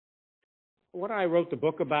what I wrote the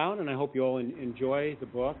book about, and I hope you all enjoy the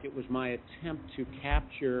book, it was my attempt to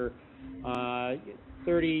capture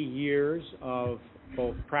 30 years of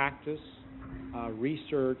both practice,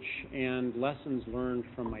 research, and lessons learned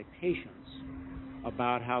from my patients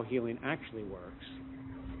about how healing actually works.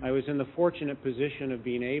 I was in the fortunate position of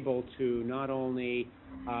being able to not only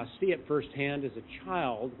see it firsthand as a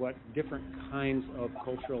child what different kinds of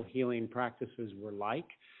cultural healing practices were like,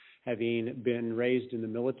 having been raised in the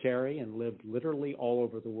military and lived literally all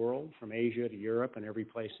over the world, from Asia to Europe and every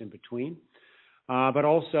place in between, but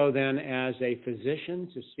also then as a physician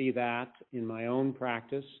to see that in my own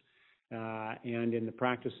practice and in the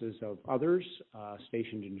practices of others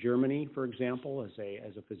stationed in Germany, for example, as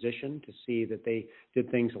a physician, to see that they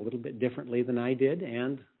did things a little bit differently than I did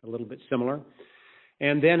and a little bit similar.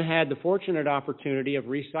 And then had the fortunate opportunity of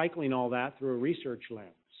recycling all that through a research lens.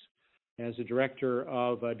 As a director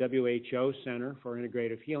of a WHO Center for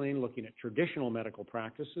Integrative Healing, looking at traditional medical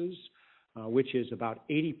practices, which is about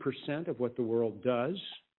 80% of what the world does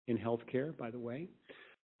in healthcare, by the way,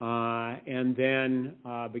 and then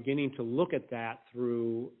beginning to look at that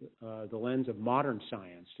through the lens of modern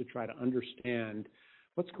science to try to understand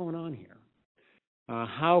what's going on here.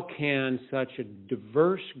 How can such a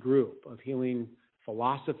diverse group of healing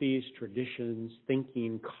philosophies, traditions,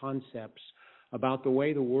 thinking, concepts about the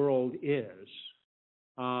way the world is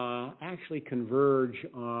actually converge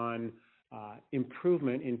on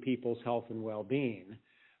improvement in people's health and well-being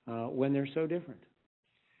when they're so different?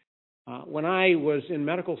 When I was in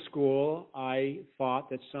medical school, I thought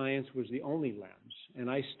that science was the only lens, and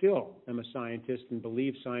I still am a scientist and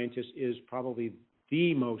believe science is probably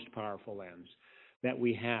the most powerful lens that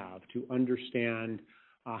we have to understand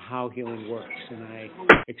how healing works. And I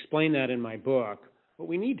explain that in my book. But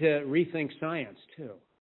we need to rethink science, too,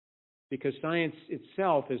 because science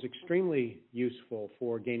itself is extremely useful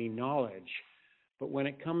for gaining knowledge. But when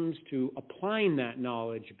it comes to applying that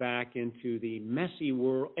knowledge back into the messy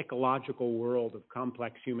world, ecological world of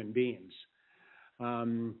complex human beings,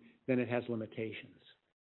 then it has limitations.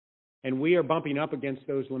 And we are bumping up against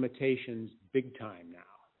those limitations big time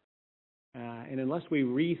now. And unless we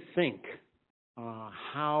rethink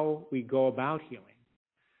how we go about healing,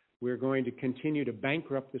 we're going to continue to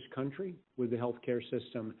bankrupt this country with the healthcare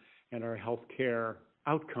system, and our healthcare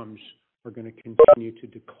outcomes are going to continue to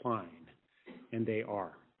decline, and they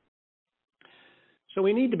are. So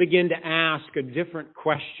we need to begin to ask a different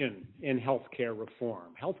question in healthcare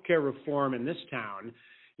reform. Healthcare reform in this town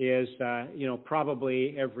is,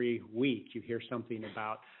 probably every week you hear something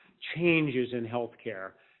about changes in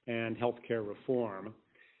healthcare and healthcare reform,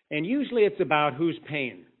 and usually it's about who's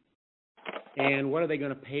paying. And what are they going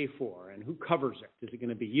to pay for? And who covers it? Is it going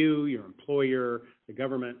to be you, your employer, the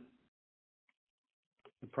government,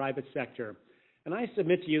 the private sector? And I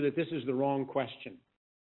submit to you that this is the wrong question,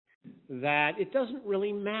 that it doesn't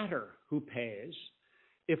really matter who pays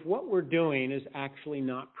if what we're doing is actually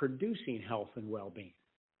not producing health and well-being.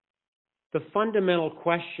 The fundamental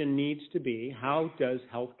question needs to be, how does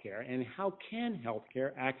healthcare and how can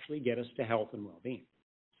healthcare actually get us to health and well-being?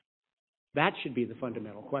 That should be the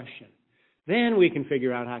fundamental question. Then we can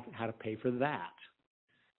figure out how to pay for that.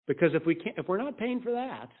 Because if we're not paying for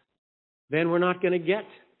that, then we're not going to get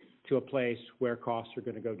to a place where costs are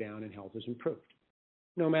going to go down and health is improved,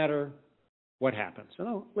 no matter what happens. And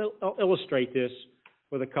I'll illustrate this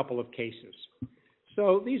with a couple of cases.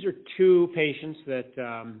 So these are two patients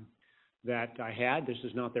that I had. This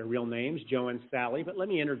is not their real names, Joe and Sally, but let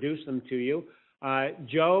me introduce them to you.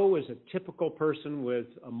 Joe was a typical person with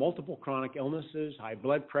multiple chronic illnesses, high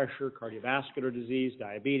blood pressure, cardiovascular disease,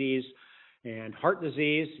 diabetes, and heart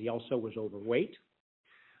disease. He also was overweight.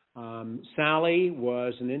 Sally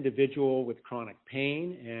was an individual with chronic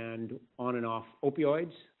pain and on and off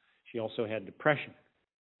opioids. She also had depression.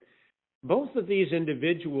 Both of these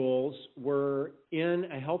individuals were in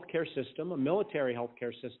a healthcare system, a military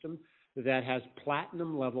healthcare system, that has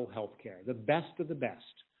platinum level healthcare, the best of the best.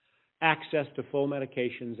 Access to full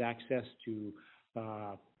medications, access to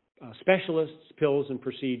specialists, pills and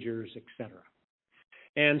procedures, etc.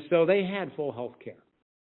 And so they had full health care.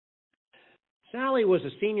 Sally was a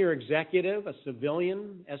senior executive, a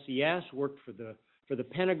civilian, SES, worked for the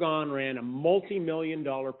Pentagon, ran a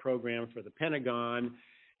multi-million-dollar program for the Pentagon,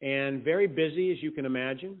 and very busy, as you can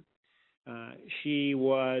imagine. She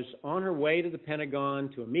was on her way to the Pentagon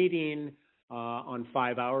to a meeting on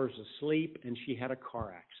 5 hours of sleep, and she had a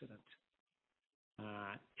car accident.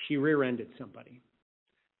 She rear-ended somebody.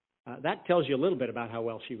 That tells you a little bit about how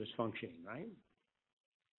well she was functioning, right?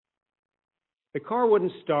 The car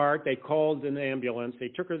wouldn't start. They called an ambulance. They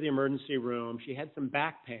took her to the emergency room. She had some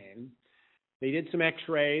back pain. They did some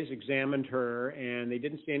x-rays, examined her, and they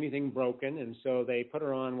didn't see anything broken, and so they put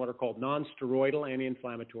her on what are called non-steroidal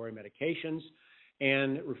anti-inflammatory medications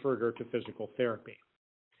and referred her to physical therapy.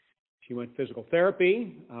 She went to physical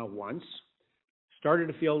therapy once, started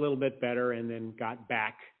to feel a little bit better, and then got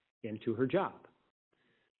back into her job.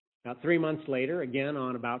 About 3 months later, again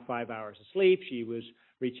on about 5 hours of sleep, she was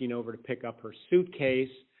reaching over to pick up her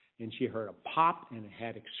suitcase, and she heard a pop and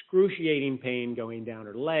had excruciating pain going down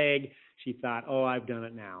her leg. She thought, oh, I've done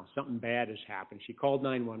it now. Something bad has happened. She called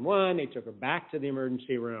 911. They took her back to the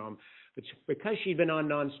emergency room. But because she'd been on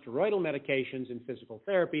non-steroidal medications and physical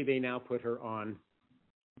therapy, they now put her on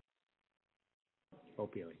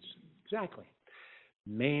opioids. Exactly.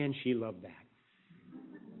 Man, she loved that.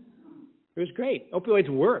 It was great. Opioids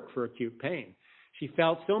work for acute pain. She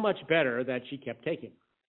felt so much better that she kept taking them.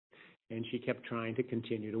 And she kept trying to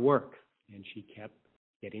continue to work. And she kept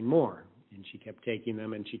getting more. And she kept taking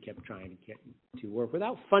them, and she kept trying to get to work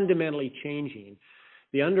without fundamentally changing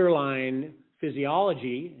the underlying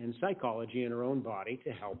physiology and psychology in her own body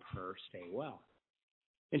to help her stay well.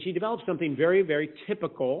 And she developed something very, very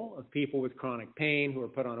typical of people with chronic pain who are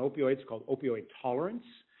put on opioids called opioid tolerance.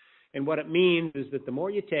 And what it means is that the more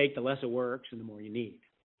you take, the less it works and the more you need.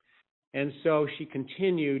 And so she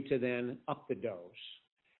continued to then up the dose.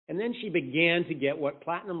 And then she began to get what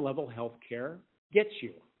platinum level health care gets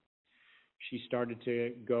you. She started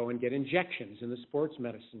to go and get injections in the sports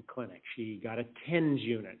medicine clinic. She got a TENS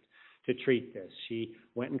unit to treat this. She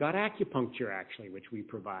went and got acupuncture, actually, which we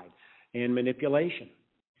provide, and manipulation.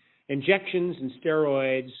 Injections and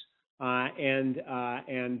steroids,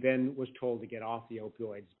 and then was told to get off the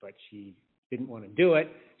opioids, but she didn't want to do it.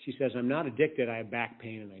 She says, I'm not addicted. I have back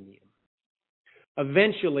pain and I need them.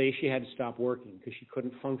 Eventually, she had to stop working because she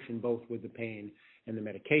couldn't function both with the pain and the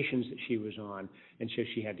medications that she was on, and so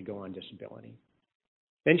she had to go on disability.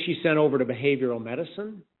 Then she sent over to behavioral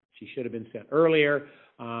medicine. She should have been sent earlier.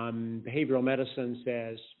 Behavioral medicine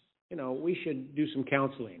says, you know, we should do some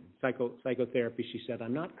counseling, psychotherapy. She said,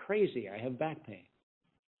 I'm not crazy. I have back pain.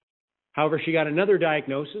 However, she got another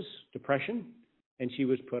diagnosis, depression, and she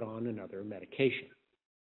was put on another medication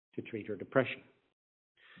to treat her depression.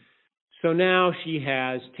 So now she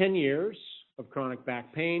has 10 years of chronic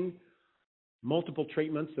back pain, multiple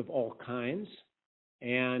treatments of all kinds,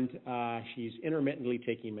 and she's intermittently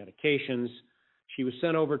taking medications. She was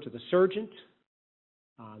sent over to the surgeon.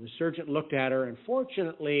 The surgeon looked at her, and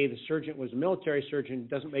fortunately, the surgeon was a military surgeon,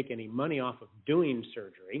 doesn't make any money off of doing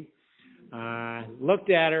surgery.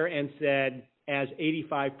 Looked at her and said, as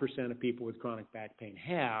 85% of people with chronic back pain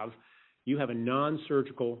have, you have a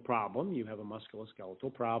non-surgical problem. You have a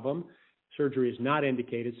musculoskeletal problem. Surgery is not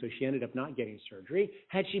indicated, so she ended up not getting surgery.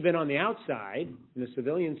 Had she been on the outside in the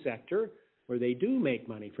civilian sector, where they do make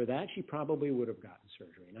money for that, she probably would have gotten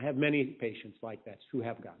surgery. And I have many patients like that who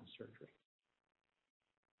have gotten surgery.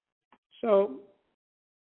 So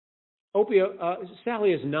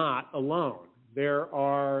Sally is not alone. There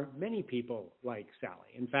are many people like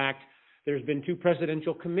Sally. In fact, there's been 2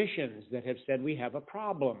 presidential commissions that have said we have a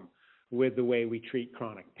problem with the way we treat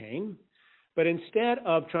chronic pain. But instead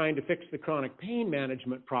of trying to fix the chronic pain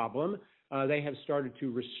management problem, they have started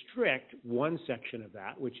to restrict one section of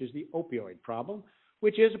that, which is the opioid problem,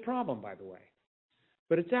 which is a problem, by the way.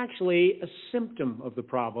 But it's actually a symptom of the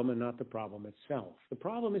problem and not the problem itself. The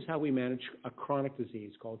problem is how we manage a chronic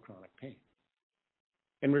disease called chronic pain.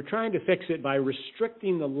 And we're trying to fix it by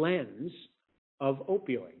restricting the lens of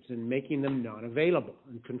opioids and making them non-available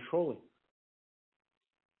and controlling.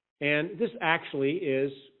 And this actually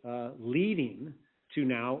is leading to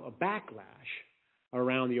now a backlash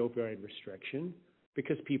around the opioid restriction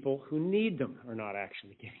because people who need them are not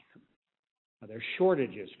actually getting them. There are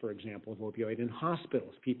shortages, for example, of opioid in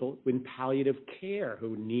hospitals. People in palliative care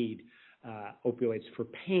who need opioids for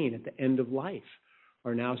pain at the end of life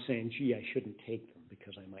are now saying, gee, I shouldn't take them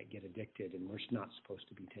because I might get addicted, and we're not supposed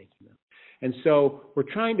to be taking them. And so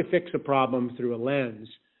we're trying to fix a problem through a lens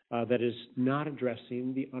that is not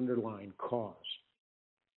addressing the underlying cause.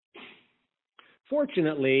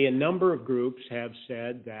 Fortunately, a number of groups have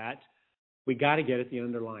said that we got to get at the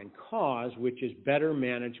underlying cause, which is better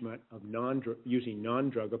management of using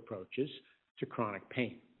non-drug approaches to chronic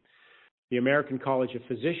pain. The American College of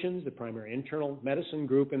Physicians, the primary internal medicine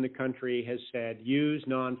group in the country, has said use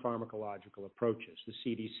non-pharmacological approaches. The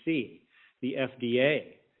CDC, the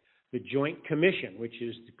FDA, the Joint Commission, which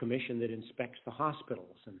is the commission that inspects the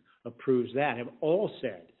hospitals and approves that, have all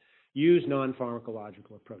said use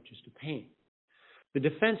non-pharmacological approaches to pain. The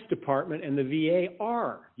Defense Department and the VA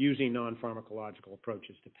are using non-pharmacological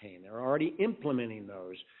approaches to pain. They're already implementing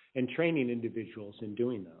those and training individuals in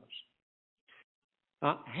doing those.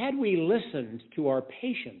 Had we listened to our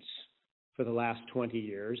patients for the last 20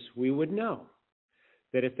 years, we would know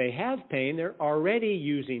that if they have pain, they're already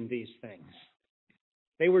using these things.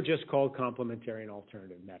 They were just called complementary and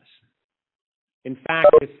alternative medicine. In fact,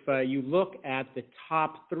 if you look at the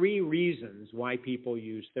top 3 reasons why people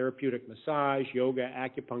use therapeutic massage, yoga,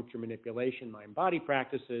 acupuncture, manipulation, mind-body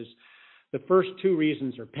practices, the first 2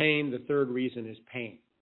 reasons are pain. The third reason is pain.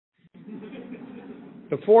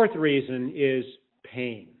 The fourth reason is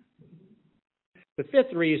pain. The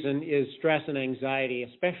fifth reason is stress and anxiety,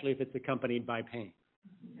 especially if it's accompanied by pain.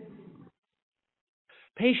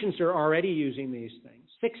 Patients are already using these things.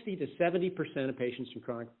 60 to 70% of patients in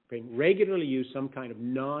chronic pain regularly use some kind of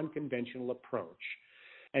non-conventional approach.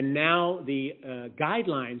 And now the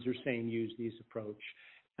guidelines are saying use these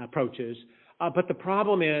approaches. But the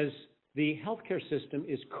problem is the healthcare system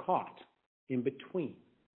is caught in between.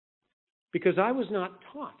 Because I was not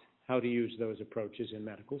taught how to use those approaches in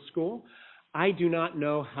medical school. I do not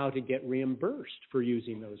know how to get reimbursed for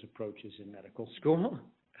using those approaches in medical school.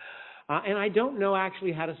 And I don't know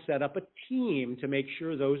actually how to set up a team to make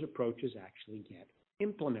sure those approaches actually get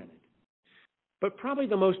implemented. But probably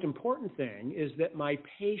the most important thing is that my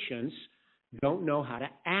patients don't know how to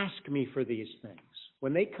ask me for these things.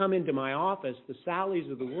 When they come into my office, the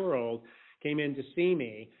Sallys of the world came in to see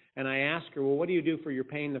me, and I ask her, well, what do you do for your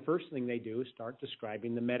pain? The first thing they do is start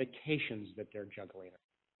describing the medications that they're juggling.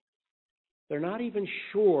 They're not even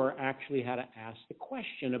sure actually how to ask the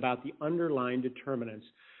question about the underlying determinants,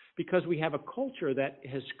 because we have a culture that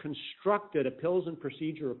has constructed a pills and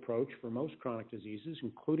procedure approach for most chronic diseases,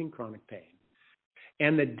 including chronic pain.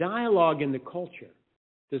 And the dialogue in the culture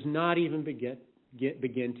does not even begin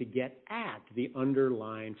to get at the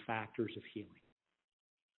underlying factors of healing.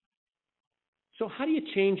 So how do you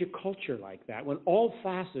change a culture like that when all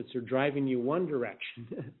facets are driving you one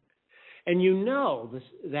direction? And you know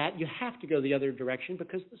that you have to go the other direction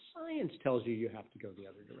because the science tells you have to go the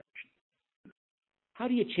other direction. How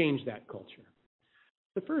do you change that culture?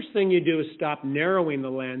 The first thing you do is stop narrowing the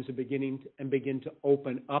lens and begin to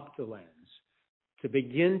open up the lens, to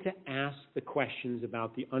begin to ask the questions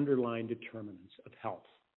about the underlying determinants of health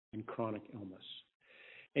and chronic illness.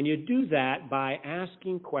 And you do that by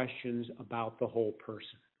asking questions about the whole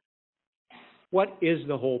person. What is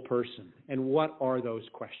the whole person, and what are those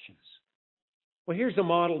questions? Well, here's a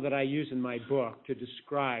model that I use in my book to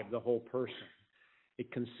describe the whole person.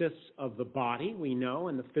 It consists of the body, we know,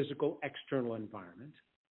 and the physical external environment.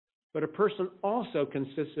 But a person also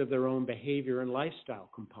consists of their own behavior and lifestyle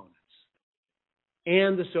components,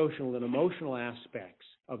 and the social and emotional aspects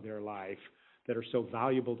of their life that are so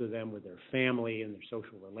valuable to them with their family and their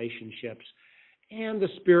social relationships, and the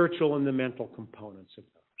spiritual and the mental components of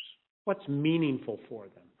those. What's meaningful for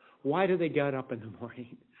them? Why do they get up in the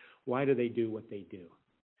morning? Why do they do what they do?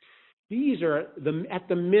 These are, at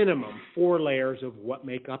the minimum, 4 layers of what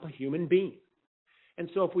make up a human being. And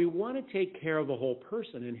so if we want to take care of the whole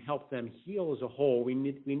person and help them heal as a whole, we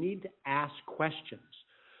need to ask questions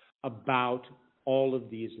about all of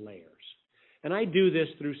these layers. And I do this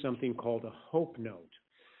through something called a hope note.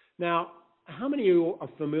 Now, how many of you are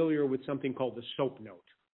familiar with something called the SOAP note?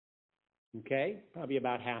 Okay, probably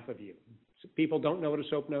about half of you. People don't know what a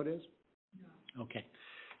SOAP note is? No. Okay.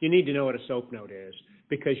 You need to know what a SOAP note is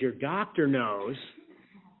because your doctor knows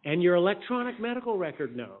and your electronic medical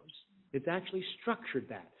record knows. It's actually structured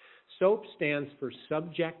that. SOAP stands for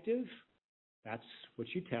subjective, that's what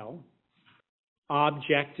you tell.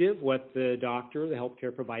 Objective, what the doctor, the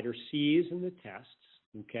healthcare provider sees in the tests,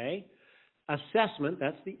 okay? Assessment,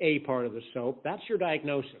 that's the A part of the SOAP. That's your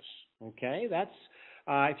diagnosis, okay? That's,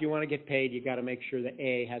 if you want to get paid, you got to make sure the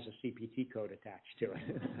A has a CPT code attached to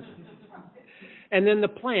it. And then the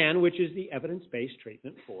plan, which is the evidence-based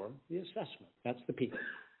treatment for the assessment. That's the P,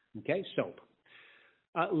 okay, SOAP.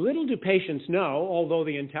 Little do patients know, although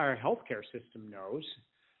the entire healthcare system knows,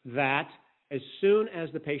 that as soon as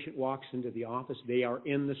the patient walks into the office, they are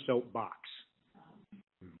in the SOAP box,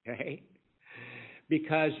 okay?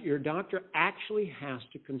 Because your doctor actually has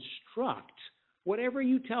to construct whatever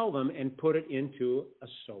you tell them and put it into a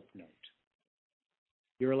SOAP note.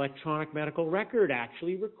 Your electronic medical record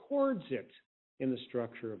actually records it in the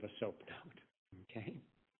structure of a SOAP note, okay?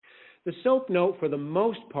 The SOAP note, for the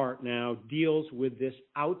most part now, deals with this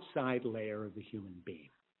outside layer of the human being.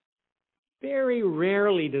 Very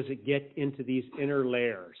rarely does it get into these inner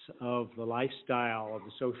layers of the lifestyle, of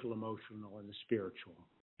the social, emotional, and the spiritual,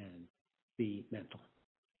 and the mental.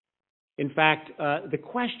 In fact, the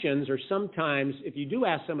questions are sometimes, if you do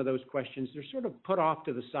ask some of those questions, they're sort of put off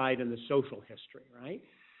to the side in the social history, right?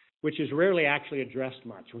 Which is rarely actually addressed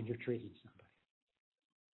much when you're treating somebody.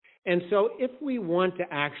 And so if we want to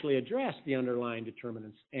actually address the underlying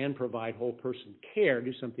determinants and provide whole person care,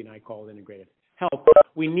 do something I call integrative health,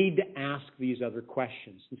 we need to ask these other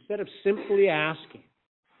questions. Instead of simply asking,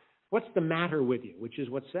 what's the matter with you, which is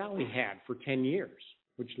what Sally had for 10 years,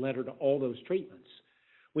 which led her to all those treatments.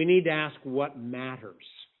 We need to ask what matters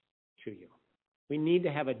to you. We need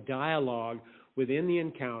to have a dialogue within the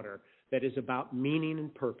encounter that is about meaning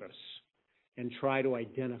and purpose and try to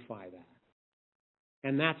identify that.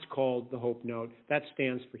 And that's called the HOPE Note. That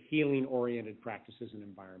stands for Healing-Oriented Practices and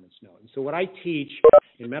Environments Note. And so what I teach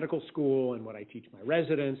in medical school and what I teach my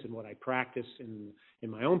residents and what I practice in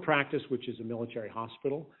my own practice, which is a military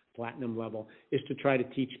hospital, platinum level, is to try to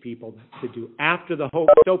teach people to do, after the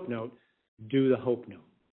HOPE Note, do the HOPE Note.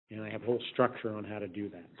 And I have a whole structure on how to do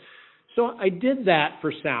that. So I did that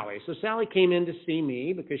for Sally. So Sally came in to see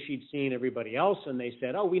me because she'd seen everybody else, and they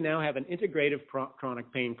said, oh, we now have an integrative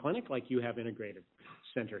chronic pain clinic like you have Integrative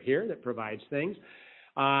Center here that provides things.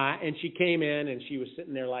 And she came in, and she was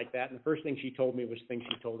sitting there like that, and the first thing she told me was things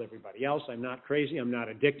she told everybody else. I'm not crazy. I'm not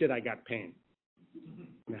addicted. I got pain.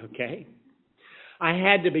 Okay? I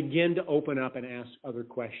had to begin to open up and ask other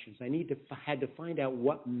questions. I had to find out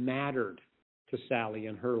what mattered to Sally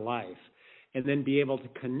in her life, and then be able to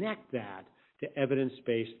connect that to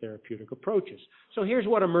evidence-based therapeutic approaches. So here's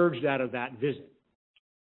what emerged out of that visit.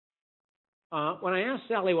 When I asked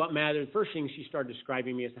Sally what mattered, the first thing she started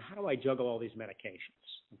describing me is, how do I juggle all these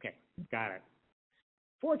medications? Okay, got it.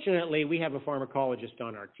 Fortunately, we have a pharmacologist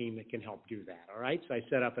on our team that can help do that, all right? So I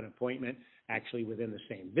set up an appointment, actually within the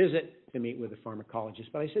same visit, to meet with a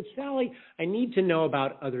pharmacologist. But I said, Sally, I need to know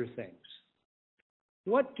about other things.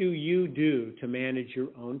 What do you do to manage your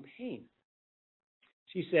own pain?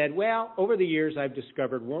 She said, well, over the years, I've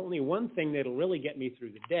discovered only one thing that'll really get me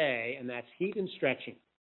through the day, and that's heat and stretching.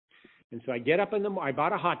 And so I get up I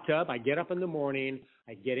bought a hot tub, I get up in the morning,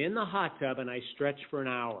 I get in the hot tub, and I stretch for an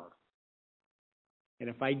hour. And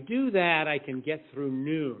if I do that, I can get through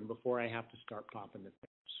noon before I have to start popping the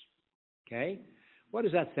pills. Okay? What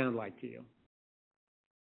does that sound like to you?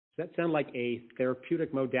 Does that sound like a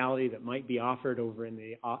therapeutic modality that might be offered over in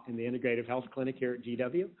the Integrative Health Clinic here at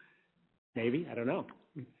GW? Maybe, I don't know.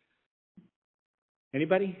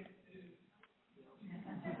 Anybody?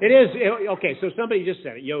 It is. Okay, so somebody just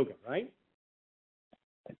said it, yoga, right?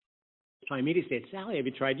 So I immediately said, Sally, have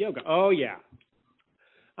you tried yoga? Oh, yeah.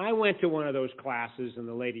 I went to one of those classes, and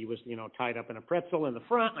the lady was, tied up in a pretzel in the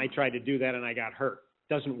front. I tried to do that, and I got hurt.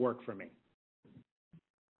 Doesn't work for me.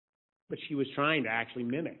 But she was trying to actually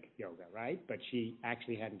mimic yoga, right? But she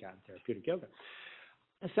actually hadn't gotten therapeutic yoga.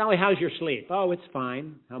 Sally, how's your sleep? Oh, it's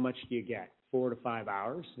fine. How much do you get? 4 to 5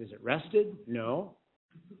 hours. Is it rested? No.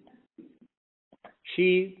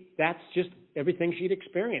 That's just everything she'd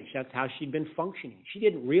experienced. That's how she'd been functioning. She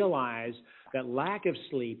didn't realize that lack of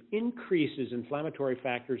sleep increases inflammatory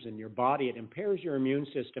factors in your body. It impairs your immune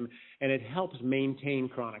system, and it helps maintain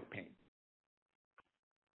chronic pain.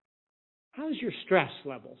 How's your stress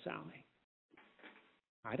level, Sally?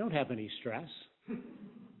 I don't have any stress.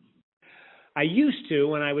 I used to,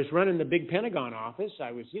 when I was running the big Pentagon office,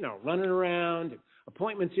 I was, running around,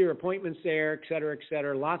 appointments here, appointments there, et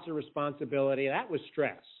cetera, lots of responsibility. That was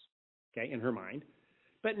stress, okay, in her mind.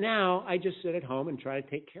 But now I just sit at home and try to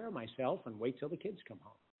take care of myself and wait till the kids come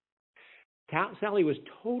home. Sally was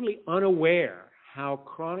totally unaware how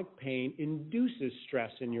chronic pain induces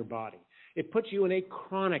stress in your body. It puts you in a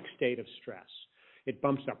chronic state of stress. It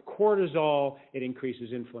bumps up cortisol. It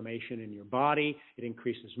increases inflammation in your body. It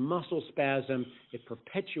increases muscle spasm. It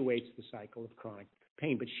perpetuates the cycle of chronic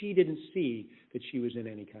pain. But she didn't see that she was in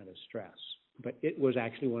any kind of stress. But it was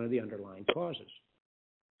actually one of the underlying causes.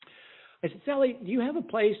 I said, Sally, do you have a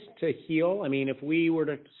place to heal? I mean, if we were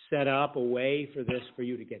to set up a way for this for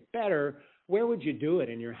you to get better, where would you do it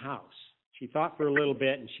in your house? She thought for a little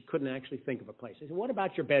bit, and she couldn't actually think of a place. I said, what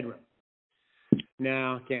about your bedroom?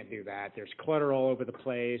 No, can't do that. There's clutter all over the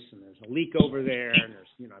place, and there's a leak over there, and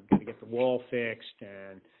there's, I've got to get the wall fixed,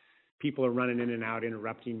 and people are running in and out,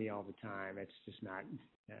 interrupting me all the time. It's just not.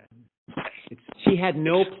 She had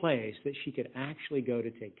no place that she could actually go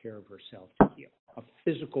to take care of herself to heal. A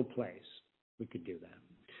physical place we could do that.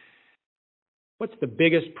 What's the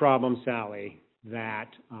biggest problem, Sally, that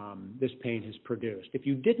this pain has produced? If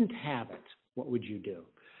you didn't have it, what would you do?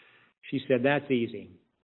 She said, that's easy.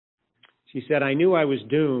 She said, I knew I was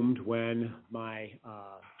doomed when my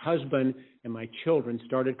husband and my children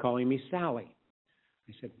started calling me Sally.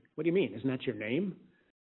 I said, what do you mean? Isn't that your name?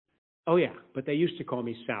 Oh, yeah, but they used to call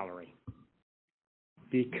me Salary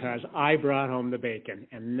because I brought home the bacon,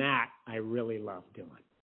 and that I really love doing.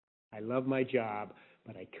 I love my job,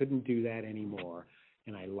 but I couldn't do that anymore,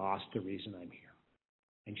 and I lost the reason I'm here.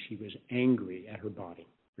 And she was angry at her body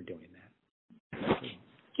for doing that.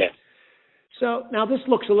 Yes. So now this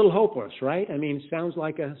looks a little hopeless, right? I mean, it sounds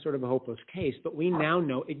like a sort of a hopeless case, but we now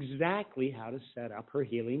know exactly how to set up her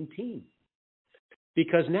healing team.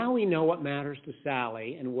 Because now we know what matters to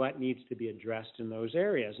Sally and what needs to be addressed in those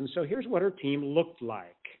areas. And so here's what her team looked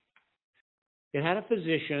like. It had a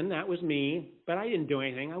physician, that was me, but I didn't do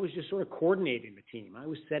anything. I was just sort of coordinating the team. I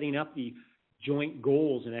was setting up the joint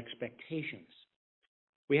goals and expectations.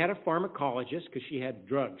 We had a pharmacologist because she had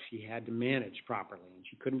drugs she had to manage properly, and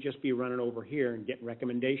she couldn't just be running over here and getting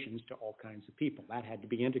recommendations to all kinds of people. That had to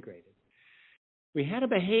be integrated. We had a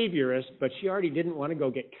behaviorist, but she already didn't want to go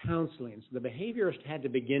get counseling, so the behaviorist had to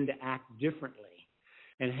begin to act differently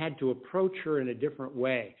and had to approach her in a different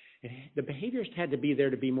way. The behaviorist had to be there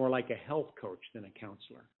to be more like a health coach than a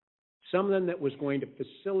counselor, someone that was going to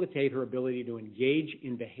facilitate her ability to engage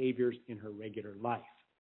in behaviors in her regular life.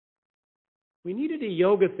 We needed a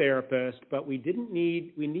yoga therapist, but we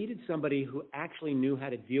needed somebody who actually knew how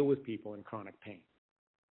to deal with people in chronic pain.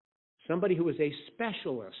 Somebody who was a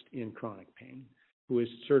specialist in chronic pain, who is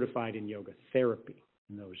certified in yoga therapy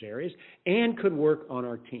in those areas, and could work on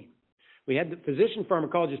our team. We had the physician,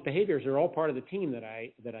 pharmacologist, behaviors are all part of the team that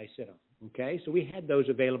I sit on. Okay, so we had those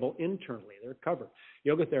available internally. They're covered.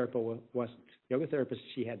 Yoga therapist wasn't. Yoga therapist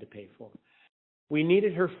she had to pay for. We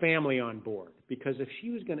needed her family on board because if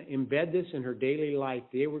she was going to embed this in her daily life,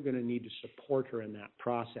 they were going to need to support her in that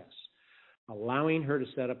process, allowing her to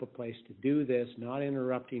set up a place to do this, not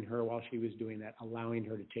interrupting her while she was doing that, allowing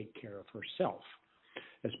her to take care of herself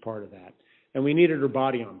as part of that. And we needed her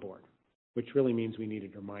body on board, which really means we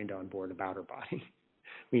needed her mind on board about her body.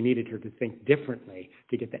 We needed her to think differently,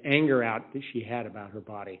 to get the anger out that she had about her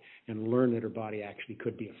body and learn that her body actually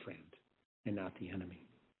could be a friend and not the enemy.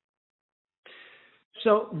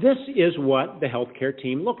 So this is what the healthcare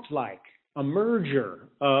team looked like, a merger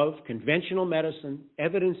of conventional medicine,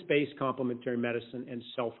 evidence-based complementary medicine, and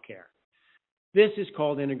self-care. This is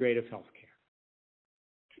called integrative healthcare.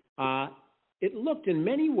 It looked in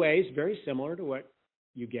many ways very similar to what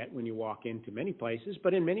you get when you walk into many places,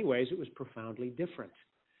 but in many ways it was profoundly different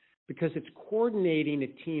because it's coordinating a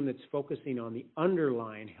team that's focusing on the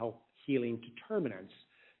underlying health healing determinants,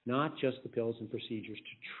 not just the pills and procedures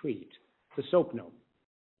to treat the soap note.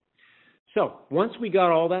 So once we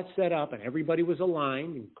got all that set up and everybody was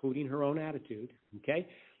aligned, including her own attitude, okay,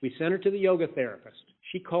 we sent her to the yoga therapist.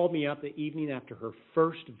 She called me up the evening after her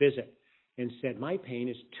first visit and said, my pain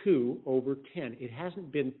is 2/10. It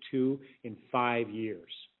hasn't been 2 in 5 years.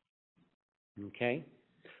 Okay?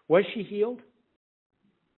 Was she healed?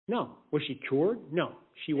 No. Was she cured? No,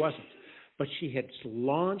 she wasn't. But she had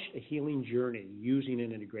launched a healing journey using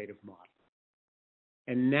an integrative model.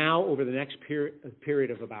 And now, over the next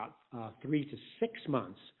period of about 3 to 6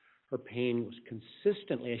 months, her pain was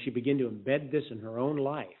consistently, as she began to embed this in her own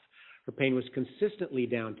life, her pain was consistently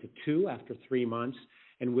down to 2 after 3 months,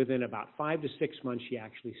 and within about 5 to 6 months, she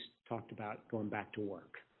actually talked about going back to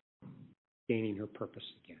work, gaining her purpose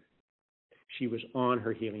again. She was on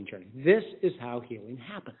her healing journey. This is how healing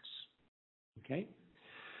happens. Okay?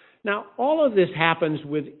 Now, all of this happens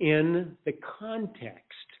within the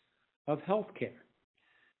context of healthcare,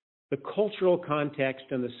 the cultural context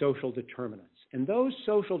and the social determinants. And those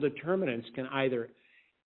social determinants can either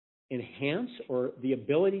enhance or the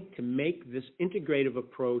ability to make this integrative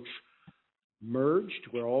approach merged,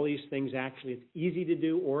 where all these things actually it's easy to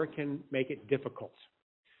do, or it can make it difficult.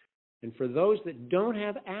 And for those that don't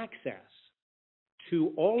have access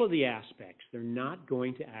to all of the aspects, they're not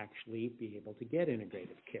going to actually be able to get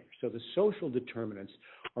integrative care. So the social determinants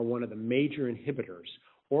are one of the major inhibitors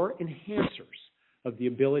or enhancers of the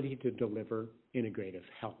ability to deliver integrative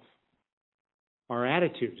health. Our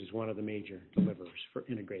attitude is one of the major deliverers for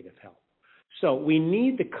integrative health. So we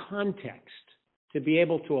need the context to be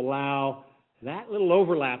able to allow that little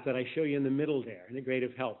overlap that I show you in the middle there,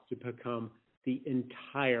 integrative health, to become the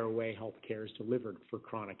entire way healthcare is delivered for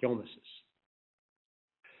chronic illnesses.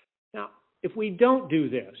 Now, if we don't do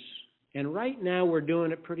this, and right now we're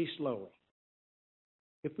doing it pretty slowly,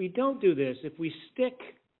 if we don't do this, if we stick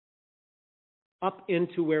up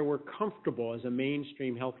into where we're comfortable as a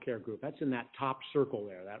mainstream healthcare group, that's in that top circle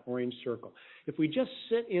there, that orange circle. If we just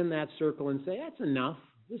sit in that circle and say, that's enough,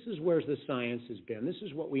 this is where the science has been, this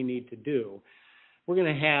is what we need to do, we're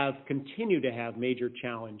going to continue to have major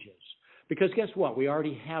challenges. Because guess what? We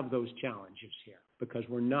already have those challenges here because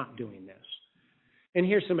we're not doing this. And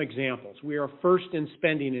here's some examples. We are first in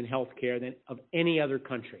spending in healthcare of any other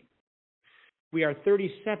country. We are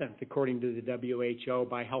 37th, according to the WHO,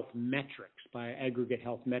 by health metrics, by aggregate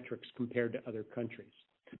health metrics compared to other countries.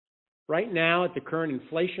 Right now, at the current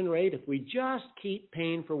inflation rate, if we just keep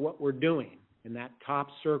paying for what we're doing in that top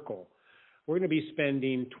circle, we're going to be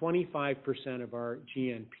spending 25% of our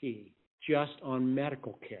GNP just on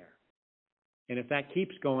medical care. And if that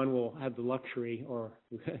keeps going, we'll have the luxury of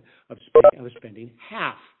spending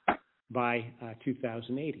half by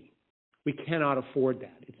 2080. We cannot afford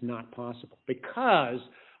that. It's not possible. Because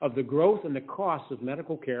of the growth and the costs of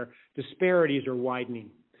medical care, disparities are widening.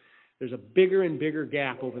 There's a bigger and bigger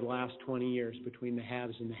gap over the last 20 years between the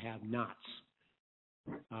haves and the have-nots.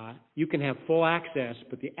 You can have full access,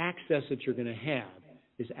 but the access that you're going to have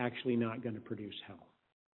is actually not going to produce health.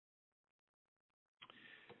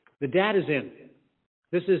 The data's in.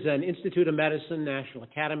 This is an Institute of Medicine National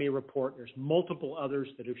Academy report. There's multiple others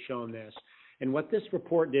that have shown this. And what this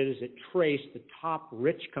report did is it traced the top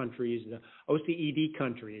rich countries, the OECD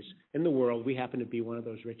countries in the world. We happen to be one of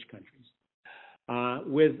those rich countries.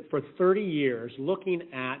 For 30 years, looking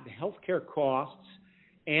at the healthcare costs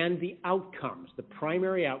and the outcomes, the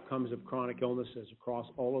primary outcomes of chronic illnesses across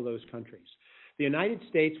all of those countries. The United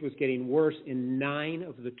States was getting worse in 9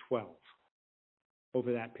 of the 12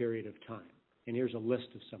 over that period of time. And here's a list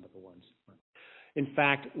of some of the ones. In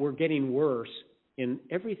fact, we're getting worse in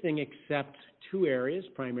everything except 2 areas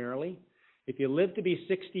primarily. If you live to be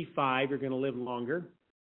 65, you're going to live longer.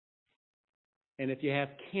 And if you have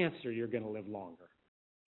cancer, you're going to live longer.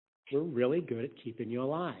 We're really good at keeping you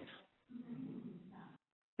alive.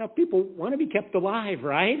 Now, people want to be kept alive,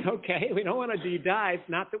 right? Okay, we don't want to die. It's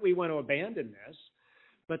not that we want to abandon this,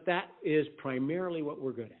 but that is primarily what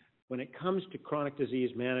we're good at. When it comes to chronic disease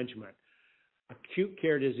management, acute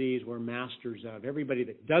care disease, we're masters of. Everybody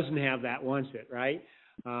that doesn't have that wants it, right?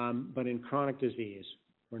 But in chronic disease,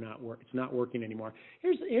 it's not working anymore.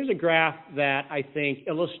 Here's a graph that I think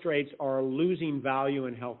illustrates our losing value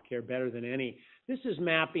in healthcare better than any. This is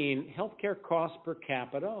mapping healthcare costs per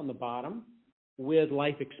capita on the bottom with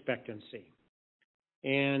life expectancy.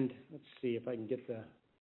 And let's see if I can get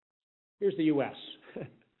here's the U.S.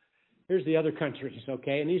 Here's the other countries,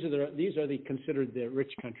 okay? And these are considered the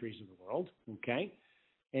rich countries of the world, okay?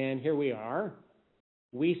 And here we are.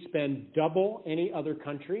 We spend double any other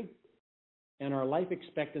country, and our life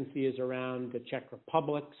expectancy is around the Czech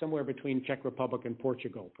Republic, somewhere between Czech Republic and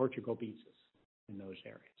Portugal. Portugal beats us in those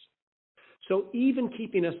areas. So even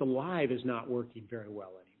keeping us alive is not working very well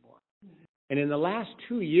anymore. And in the last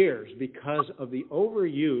 2 years, because of the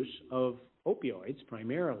overuse of opioids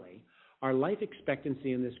primarily, our life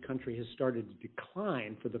expectancy in this country has started to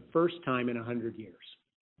decline for the first time in 100 years.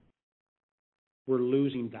 We're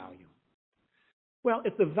losing value. Well,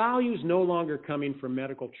 if the value is no longer coming from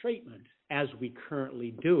medical treatment as we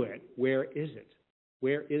currently do it, where is it?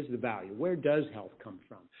 Where is the value? Where does health come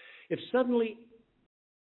from? If suddenly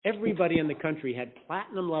everybody in the country had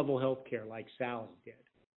platinum-level health care like Sally did,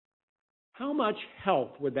 how much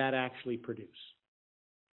health would that actually produce?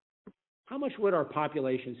 How much would our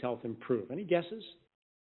population's health improve? Any guesses?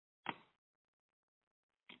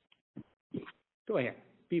 Go ahead.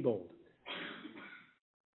 Be bold.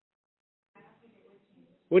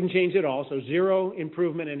 Wouldn't change at all. So 0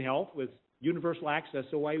 improvement in health with universal access.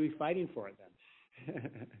 So why are we fighting for it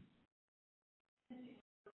then?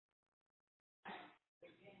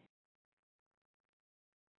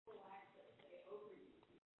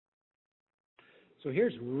 So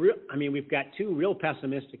here's we've got 2 real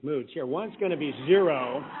pessimistic moods here. One's going to be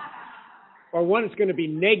 0, or one is going to be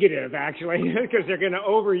negative, actually, because they're going to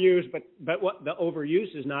overuse, but what the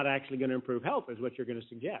overuse is not actually going to improve health, is what you're going to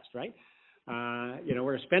suggest, right? We're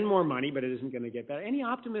going to spend more money, but it isn't going to get better. Any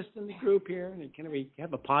optimists in the group here? Can we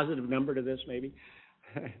have a positive number to this, maybe?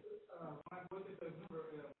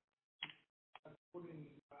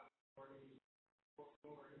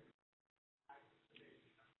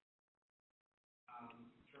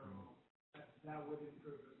 That would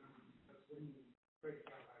improve the numbers, because when you break it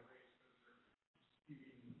down by race,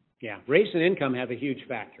 yeah, race and income have a huge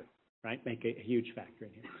factor, right? Make a huge factor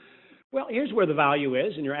in here. Well, here's where the value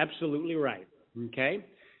is, and you're absolutely right, okay?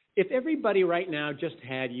 If everybody right now just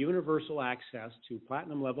had universal access to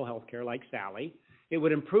platinum-level health care like Sally, it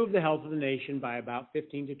would improve the health of the nation by about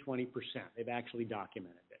 15 to 20%. They've actually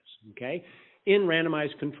documented this, okay, in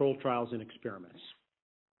randomized controlled trials and experiments.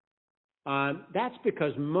 That's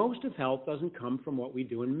because most of health doesn't come from what we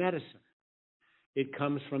do in medicine. It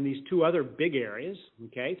comes from these 2 other big areas,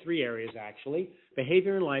 okay, 3 areas actually: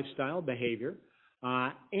 behavior and lifestyle, behavior,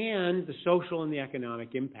 and the social and the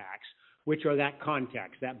economic impacts, which are that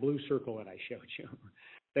context, that blue circle that I showed you,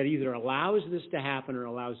 that either allows this to happen or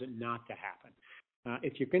allows it not to happen.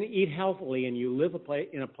 If you're going to eat healthily and you live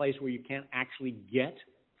in a place where you can't actually get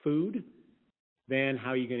food, then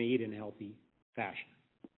how are you going to eat in a healthy fashion?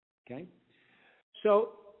 okay? So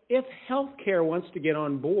if healthcare wants to get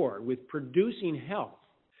on board with producing health,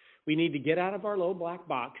 we need to get out of our little black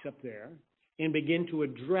box up there and begin to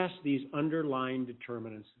address these underlying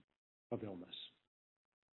determinants of illness.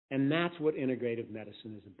 And that's what integrative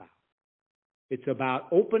medicine is about. It's about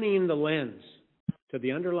opening the lens to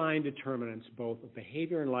the underlying determinants, both of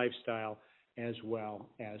behavior and lifestyle, as well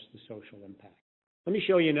as the social impact. Let me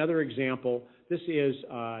show you another example. This is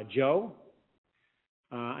Joe.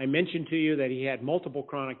 I mentioned to you that he had multiple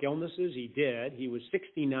chronic illnesses. He did. He was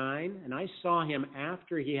 69, and I saw him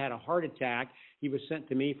after he had a heart attack. He was sent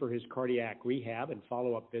to me for his cardiac rehab and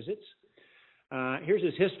follow-up visits. Here's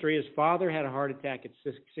his history. His father had a heart attack at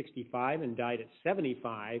 65 and died at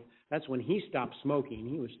 75. That's when he stopped smoking.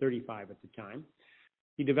 He was 35 at the time.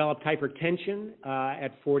 He developed hypertension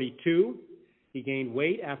at 42. He gained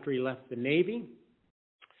weight after he left the Navy.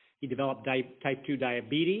 He developed type 2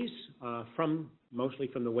 diabetes mostly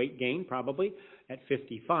from the weight gain, probably, at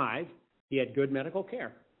 55. He had good medical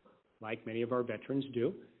care, like many of our veterans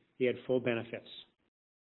do. He had full benefits.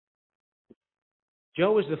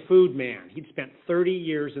 Joe was the food man. He'd spent 30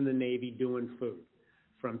 years in the Navy doing food,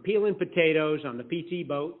 from peeling potatoes on the PT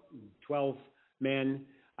boat, 12 men,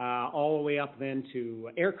 all the way up then to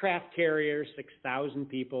aircraft carriers, 6,000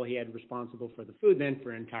 people. He had responsible for the food then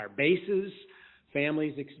for entire bases,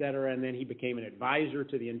 families, et cetera, and then he became an advisor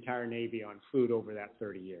to the entire Navy on food over that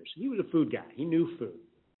 30 years. He was a food guy. He knew food.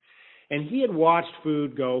 And he had watched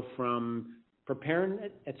food go from preparing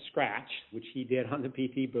it at scratch, which he did on the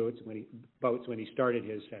PT boats when he started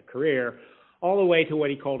his career, all the way to what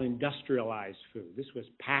he called industrialized food. This was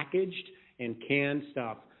packaged and canned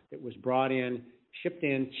stuff that was brought in, shipped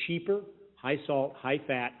in cheaper, high salt, high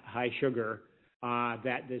fat, high sugar,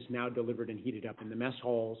 that is now delivered and heated up in the mess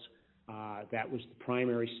halls. That was the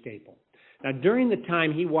primary staple. Now, during the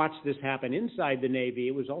time he watched this happen inside the Navy,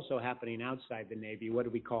 it was also happening outside the Navy. What do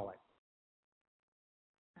we call it?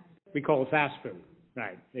 We call it fast food.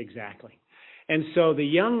 Right, exactly. And so the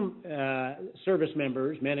young service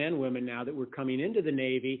members, men and women now, that were coming into the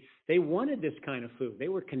Navy, they wanted this kind of food. They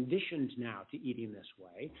were conditioned now to eating this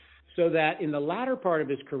way, so that in the latter part of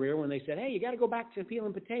his career, when they said, hey, you got to go back to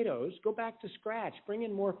peeling potatoes, go back to scratch, bring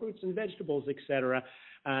in more fruits and vegetables, et cetera,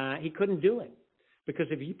 he couldn't do it. Because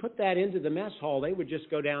if you put that into the mess hall, they would just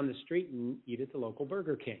go down the street and eat at the local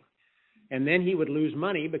Burger King. And then he would lose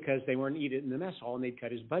money because they weren't eating in the mess hall, and they'd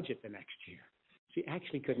cut his budget the next year. So he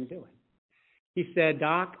actually couldn't do it. He said,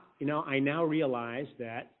 Doc, I now realize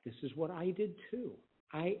that this is what I did too.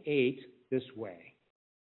 I ate this way,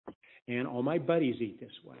 and all my buddies eat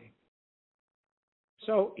this way.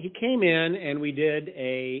 So he came in, and we did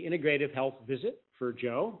a integrative health visit for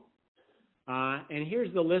Joe. And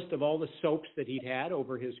here's the list of all the soaps that he'd had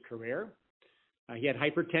over his career. He had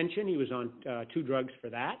hypertension. He was on 2 drugs for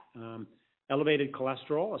that. Elevated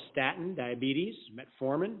cholesterol, a statin, diabetes,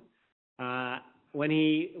 metformin. When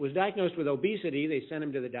he was diagnosed with obesity, they sent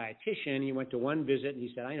him to the dietitian. He went to one visit, and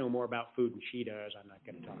he said, I know more about food than she does. I'm not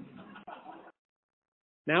going to talk about it.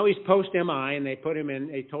 Now he's post-MI, and they told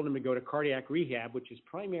him to go to cardiac rehab, which is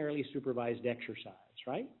primarily supervised exercise,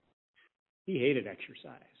 right? He hated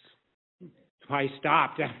exercise. That's why he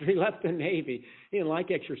stopped after he left the Navy. He didn't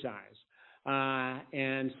like exercise.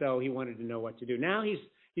 And so he wanted to know what to do. Now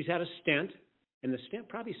he's had a stent, and the stent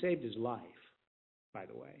probably saved his life, by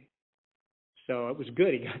the way. So it was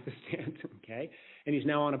good he got the stent, okay? And he's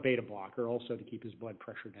now on a beta blocker also to keep his blood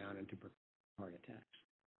pressure down and to prevent heart attacks.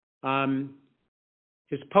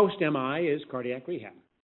 His post-MI is cardiac rehab.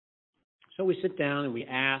 So we sit down and we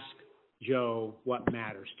ask Joe, what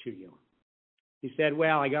matters to you? He said,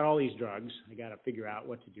 well, I got all these drugs. I got to figure out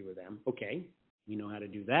what to do with them. Okay, you know how to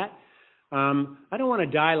do that. I don't want to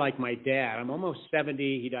die like my dad. I'm almost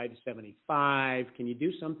 70. He died at 75. Can you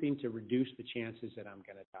do something to reduce the chances that I'm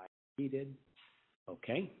going to die? He did.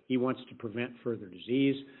 Okay. He wants to prevent further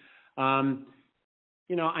disease. I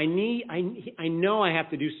know I have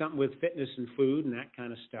to do something with fitness and food and that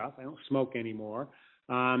kind of stuff. I don't smoke anymore.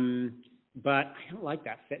 But I don't like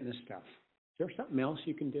that fitness stuff. Is there something else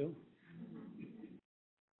you can do?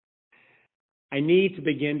 I need to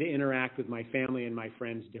begin to interact with my family and my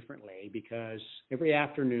friends differently, because every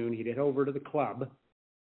afternoon he'd head over to the club,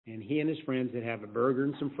 and he and his friends would have a burger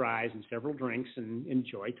and some fries and several drinks and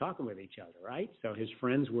enjoy talking with each other, right? So his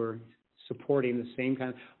friends were supporting the same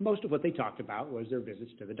kind of, most of what they talked about was their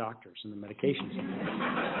visits to the doctors and the medications.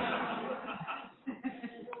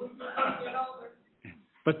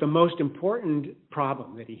 But the most important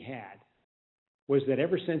problem that he had was that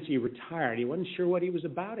ever since he retired, he wasn't sure what he was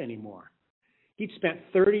about anymore. He'd spent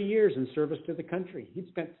 30 years in service to the country. He'd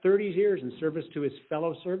spent 30 years in service to his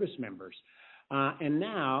fellow service members. And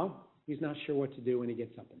now he's not sure what to do when he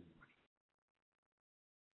gets up in the morning.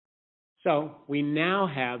 So we now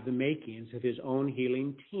have the makings of his own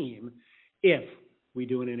healing team if we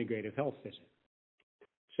do an integrative health visit.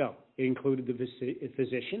 So it included the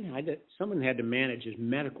physician. Someone had to manage his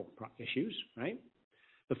medical issues, right?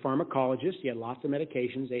 The pharmacologist, he had lots of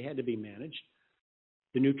medications. They had to be managed.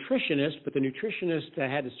 The nutritionist, but the nutritionist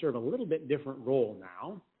had to serve a little bit different role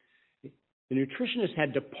now. The nutritionist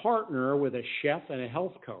had to partner with a chef and a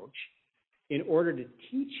health coach in order to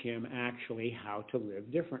teach him actually how to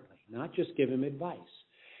live differently, not just give him advice.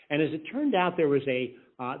 And as it turned out, there was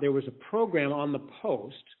a program on the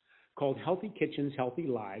Post called Healthy Kitchens, Healthy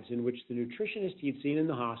Lives, in which the nutritionist he'd seen in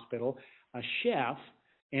the hospital, a chef,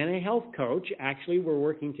 and a health coach actually were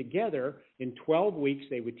working together. In 12 weeks,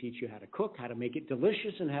 they would teach you how to cook, how to make it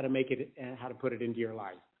delicious, and how to put it into your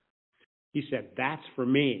life. He said, that's for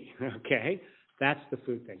me, okay? That's the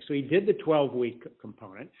food thing. So he did the 12-week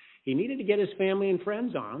component. He needed to get his family and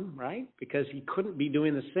friends on, right? Because he couldn't be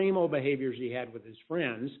doing the same old behaviors he had with his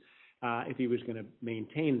friends if he was going to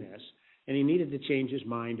maintain this. And he needed to change his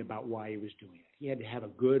mind about why he was doing it. He had to have a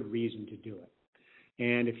good reason to do it.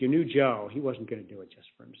 And if you knew Joe, he wasn't going to do it just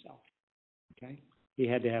for himself, okay? He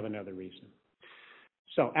had to have another reason.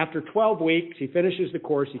 So after 12 weeks, he finishes the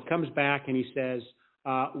course. He comes back and he says,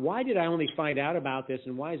 why did I only find out about this,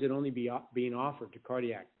 and why is it only being offered to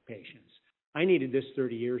cardiac patients? I needed this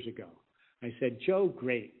 30 years ago. I said, Joe,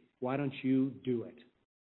 great. Why don't you do it?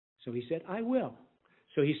 So he said, I will.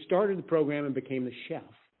 So he started the program and became the chef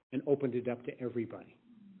and opened it up to everybody,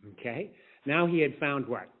 okay? Now he had found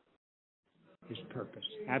what? His purpose,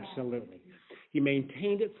 absolutely. He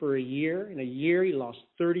maintained it for a year. In a year, he lost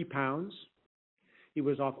 30 pounds. He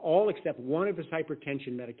was off all except one of his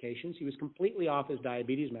hypertension medications. He was completely off his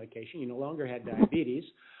diabetes medication. He no longer had diabetes.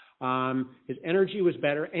 His energy was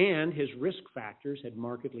better, and his risk factors had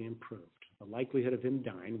markedly improved. The likelihood of him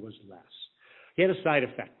dying was less. He had a side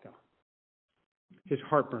effect, though. His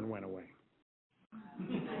heartburn went away.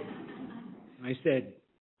 I said,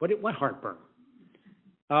 what heartburn?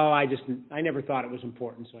 Oh, I never thought it was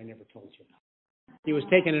important, so I never told you. He was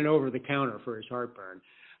taking it over the counter for his heartburn,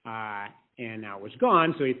 and now it was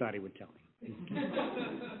gone, so he thought he would tell me.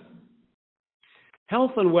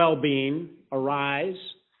 Health and well-being arise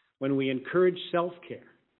when we encourage self-care,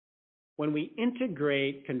 when we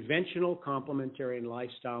integrate conventional, complementary, and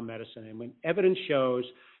lifestyle medicine, and when evidence shows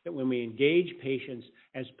that when we engage patients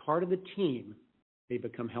as part of the team, they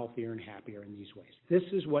become healthier and happier in these ways. This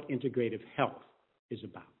is what integrative health is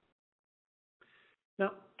about.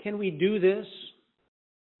 Now, can we do this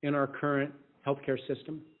in our current healthcare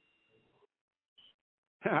system?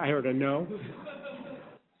 I heard a no.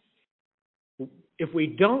 If we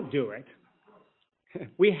don't do it,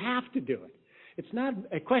 we have to do it. It's not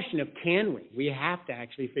a question of can we. We have to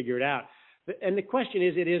actually figure it out. And the question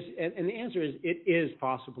is, and the answer is, it is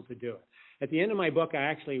possible to do it. At the end of my book, I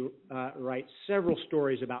actually write several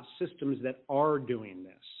stories about systems that are doing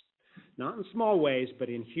this. Not in small ways, but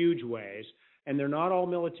in huge ways. And they're not all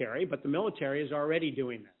military, but the military is already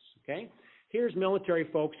doing this, okay? Here's military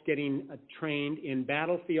folks getting trained in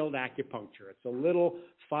battlefield acupuncture. It's a little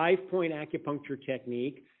 5-point acupuncture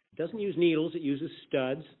technique. It doesn't use needles, it uses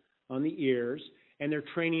studs on the ears. And they're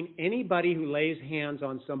training anybody who lays hands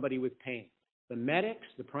on somebody with pain. The medics,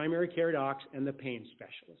 the primary care docs, and the pain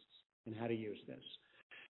specialists, and how to use this.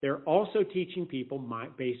 They're also teaching people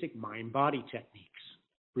basic mind-body techniques,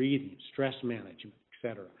 breathing, stress management,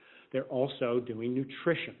 etc. They're also doing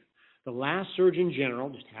nutrition. The last Surgeon General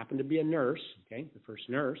just happened to be a nurse, okay, the first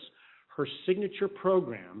nurse. Her signature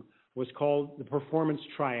program was called the Performance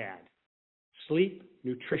Triad: sleep,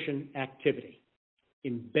 nutrition, activity,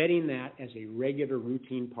 embedding that as a regular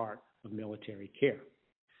routine part of military care.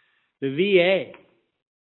 The VA,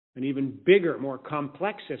 an even bigger, more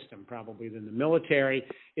complex system probably than the military,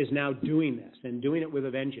 is now doing this and doing it with a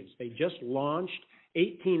vengeance. They just launched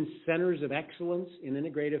 18 centers of excellence in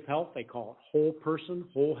integrative health. They call it whole person,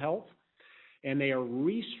 whole health. And they are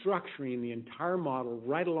restructuring the entire model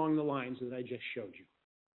right along the lines that I just showed you,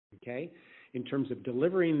 okay? In terms of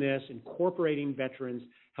delivering this, incorporating veterans,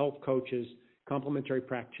 health coaches, complementary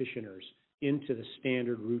practitioners into the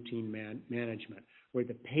standard routine management, where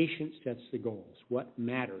the patient sets the goals. What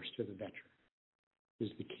matters to the veteran is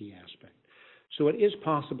the key aspect. So it is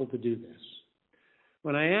possible to do this.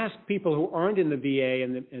 When I ask people who aren't in the VA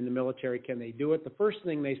and the military, can they do it? The first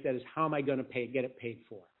thing they said is, how am I going to get it paid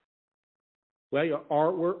for? Well,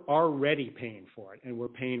 we're already paying for it, and we're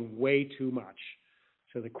paying way too much.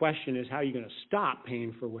 So the question is, how are you going to stop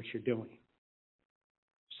paying for what you're doing?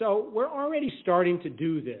 So we're already starting to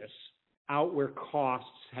do this out where costs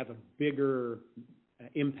have a bigger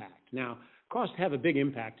impact. Now, costs have a big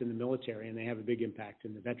impact in the military, and they have a big impact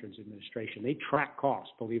in the Veterans Administration. They track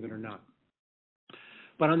costs, believe it or not.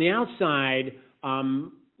 But on the outside,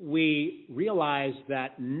 we realize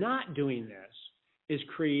that not doing this is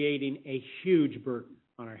creating a huge burden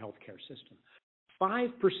on our healthcare system.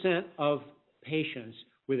 5% of patients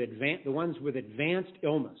with the ones with advanced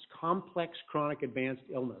illness, complex chronic advanced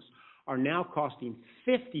illness, are now costing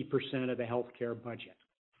 50% of the healthcare budget.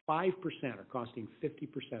 5% are costing 50%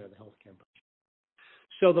 of the healthcare budget.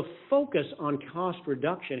 So the focus on cost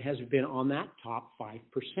reduction has been on that top 5%.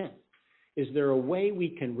 Is there a way we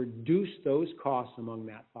can reduce those costs among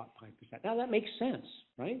that top 5%? Now, that makes sense,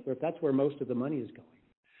 right? If that's where most of the money is going.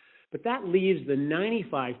 But that leaves the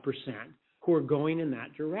 95% who are going in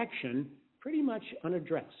that direction pretty much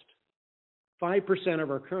unaddressed. 5% of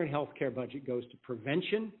our current healthcare budget goes to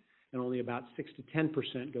prevention, and only about 6 to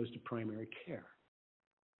 10% goes to primary care,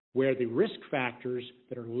 where the risk factors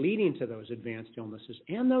that are leading to those advanced illnesses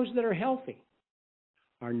and those that are healthy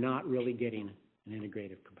are not really getting an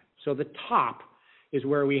integrative command. So the top is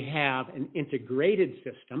where we have an integrated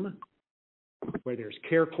system where there's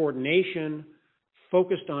care coordination,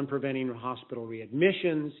 focused on preventing hospital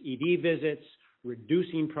readmissions, ED visits,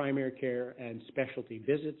 reducing primary care and specialty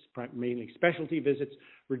visits, mainly specialty visits,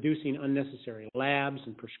 reducing unnecessary labs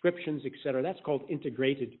and prescriptions, et cetera. That's called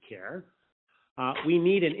integrated care. We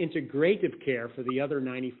need an integrative care for the other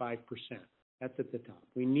 95%. That's at the top.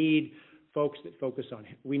 We need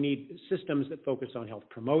we need systems that focus on health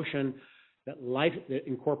promotion, that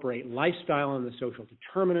incorporate lifestyle and the social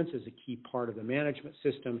determinants as a key part of the management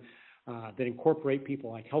system, that incorporate people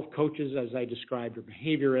like health coaches, as I described, or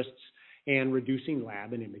behaviorists, and reducing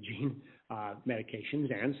lab and imaging, medications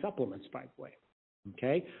and supplements, by the way.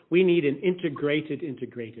 Okay? We need an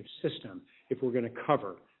integrative system if we're going to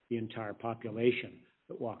cover the entire population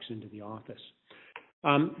that walks into the office.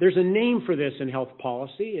 There's a name for this in health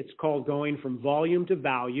policy. It's called going from volume to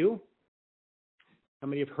value. How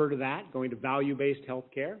many have heard of that? Going to value-based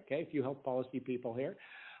healthcare. Okay, a few health policy people here.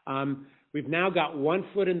 We've now got one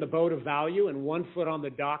foot in the boat of value and one foot on the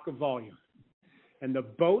dock of volume. And the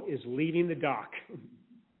boat is leaving the dock.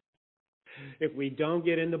 If we don't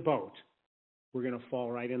get in the boat, we're going to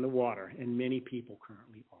fall right in the water, and many people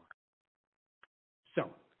currently are. So,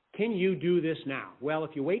 can you do this now? Well,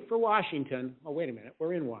 if you wait for Washington, oh, wait a minute,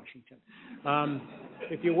 we're in Washington.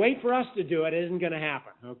 If you wait for us to do it, it isn't going to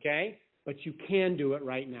happen, okay? But you can do it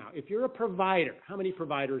right now. If you're a provider, how many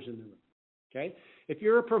providers in the room? Okay? If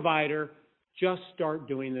you're a provider, just start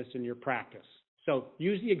doing this in your practice. So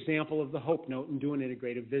use the example of the Hope Note and do an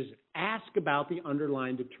integrative visit. Ask about the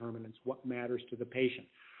underlying determinants, what matters to the patient.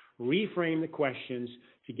 Reframe the questions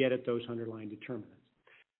to get at those underlying determinants.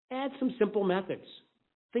 Add some simple methods,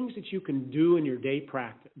 things that you can do in your daily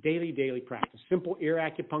practice. Simple ear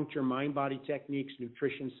acupuncture, mind-body techniques,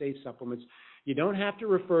 nutrition, safe supplements. You don't have to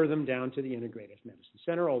refer them down to the Integrative Medicine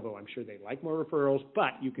Center, although I'm sure they'd like more referrals,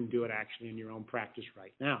 but you can do it actually in your own practice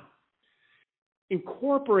right now.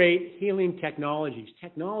 Incorporate healing technologies.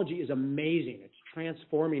 Technology is amazing. It's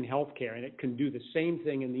transforming healthcare, and it can do the same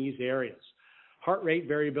thing in these areas. Heart rate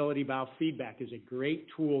variability biofeedback is a great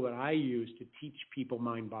tool that I use to teach people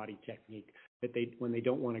mind-body technique that when they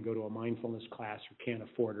don't want to go to a mindfulness class or can't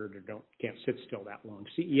afford it or can't sit still that long.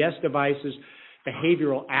 CES devices,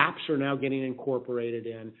 behavioral apps are now getting incorporated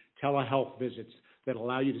in, telehealth visits that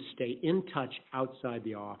allow you to stay in touch outside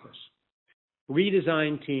the office.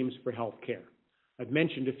 Redesign teams for healthcare. I've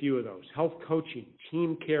mentioned a few of those. Health coaching,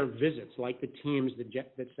 team care visits like the teams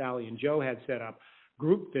that Sally and Joe had set up,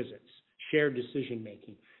 group visits, shared decision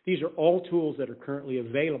making. These are all tools that are currently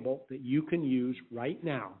available that you can use right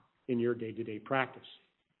now in your day-to-day practice.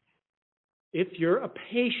 If you're a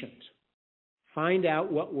patient, find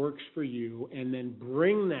out what works for you and then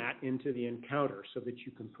bring that into the encounter so that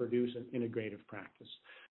you can produce an integrative practice.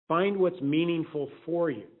 Find what's meaningful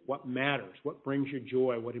for you, what matters, what brings you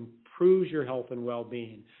joy, what improves your health and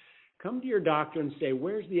well-being. Come to your doctor and say,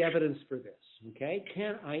 where's the evidence for this? Okay,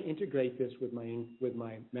 can I integrate this with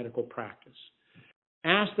my medical practice?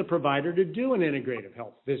 Ask the provider to do an integrative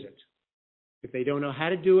health visit. If they don't know how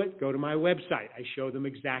to do it, go to my website. I show them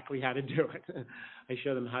exactly how to do it. I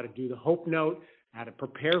show them how to do the Hope Note, how to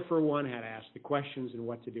prepare for one, how to ask the questions, and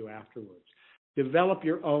what to do afterwards. Develop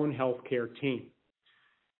your own healthcare team.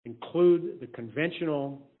 Include the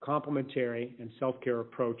conventional, complementary, and self-care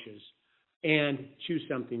approaches, and choose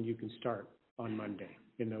something you can start on Monday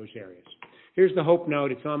in those areas. Here's the Hope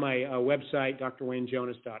Note. It's on my website,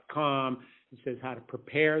 drwaynejonas.com. It says how to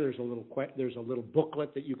prepare. There's a little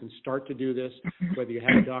booklet that you can start to do this, whether you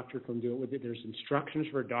have a doctor come do it with it. There's instructions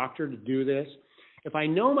for a doctor to do this. If I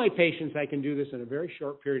know my patients, I can do this in a very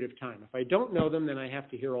short period of time. If I don't know them, then I have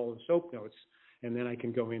to hear all the SOAP notes, and then I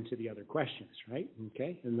can go into the other questions, right?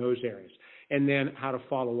 Okay, in those areas. And then how to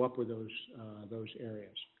follow up with those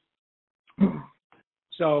areas.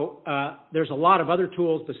 So there's a lot of other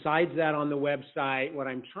tools besides that on the website. What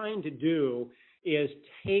I'm trying to do is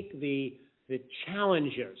take the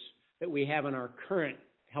challenges that we have in our current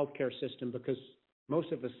healthcare system, because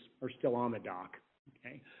most of us are still on the dock,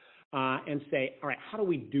 okay, and say, all right, how do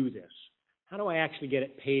we do this? How do I actually get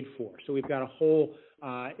it paid for? So we've got a whole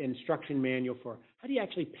instruction manual for how do you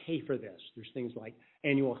actually pay for this? There's things like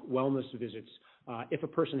annual wellness visits. If a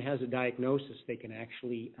person has a diagnosis, they can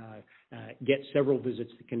actually get several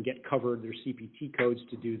visits that can get covered. There's CPT codes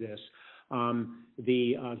to do this.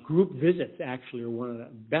 The group visits actually are one of the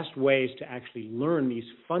best ways to actually learn these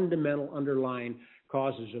fundamental underlying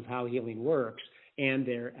causes of how healing works, and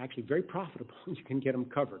they're actually very profitable. You can get them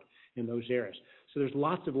covered in those areas. So there's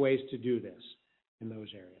lots of ways to do this in those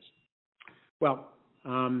areas. Well,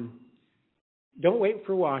 don't wait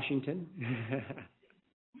for Washington.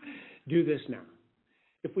 Do this now.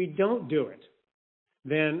 If we don't do it,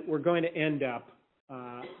 then we're going to end up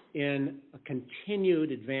in a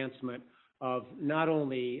continued advancement of not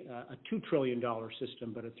only a $2 trillion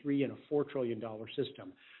system, but a $3 and a $4 trillion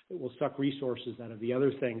system that will suck resources out of the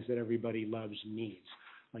other things that everybody loves and needs,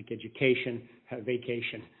 like education,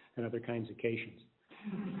 vacation, and other kinds of occasions.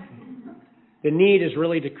 The need is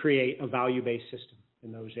really to create a value-based system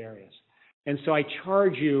in those areas. And so I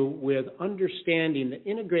charge you with understanding that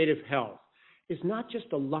integrative health is not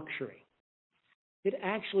just a luxury. It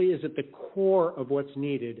actually is at the core of what's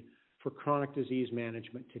needed for chronic disease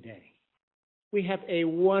management today. We have a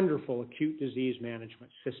wonderful acute disease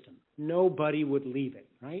management system. Nobody would leave it,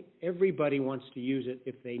 right? Everybody wants to use it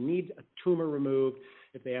if they need a tumor removed,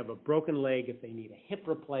 if they have a broken leg, if they need a hip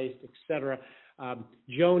replaced, etc.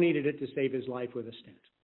 Joe needed it to save his life with a stent,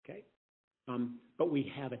 okay? But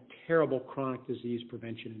we have a terrible chronic disease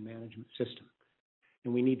prevention and management system,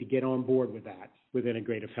 and we need to get on board with that with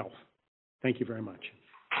integrative health. Thank you very much.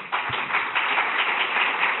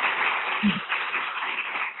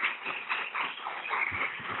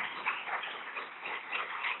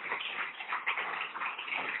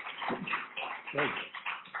 Great.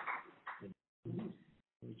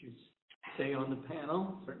 Would you stay on the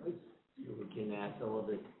panel? Certainly. So we can ask all of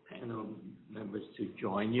the panel members to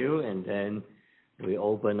join you, and then we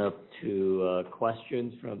open up to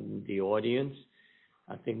questions from the audience.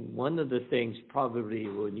 I think one of the things probably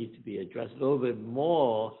will need to be addressed a little bit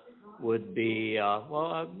more would be,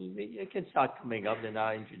 you can start coming up, and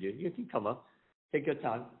I'll introduce you. You can come up, take your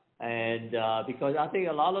time. And because I think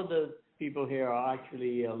a lot of the people here are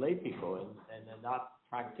actually lay people, and they're not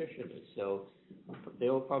practitioners. So they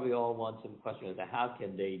will probably all want some questions about how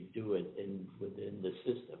can they do it within the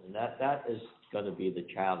system. And that is going to be the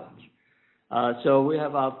challenge. So we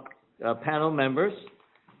have our panel members.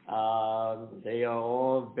 They are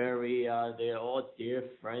all they're all dear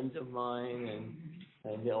friends of mine,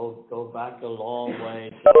 and they all go back a long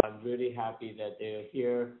way. So I'm really happy that they're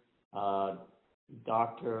here.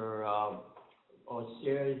 Dr.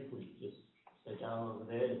 Osier, who just sat down over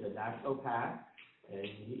there, is a naturopath, and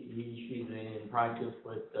she's in practice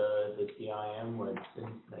with the CIM since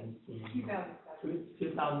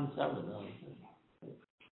 2007.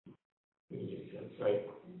 That's right.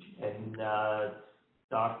 And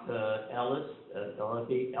Dr. Ellis,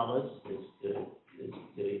 Dorothy Ellis, is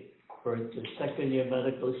the second-year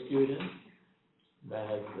medical student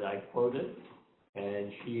that I quoted,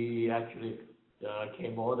 and she actually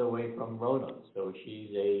came all the way from Rhode. So she's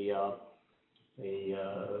a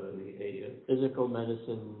physical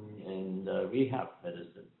medicine and rehab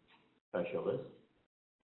medicine specialist.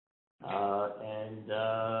 And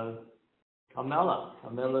Carmela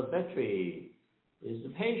Vetri is a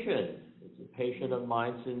patient. It's a patient of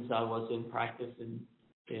mine since I was in practice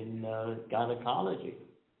in gynecology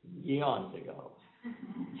eons ago.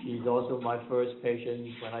 She's also my first patient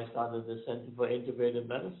when I started the Center for Integrative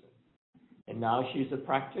Medicine. And now she's a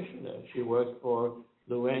practitioner. She works for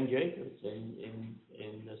Luann Jacobs in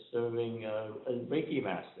serving a Reiki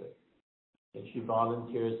master. And she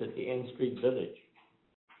volunteers at the N Street Village.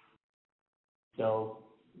 So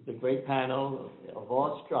it's a great panel of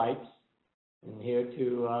all stripes, and here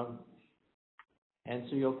to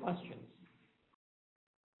answer your questions.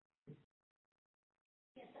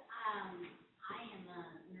 Yes, I am a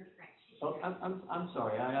nurse practitioner. Oh, I'm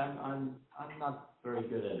sorry. I'm not very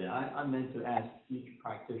good at it. I meant to ask each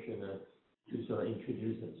practitioner to sort of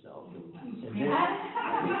introduce themselves. And then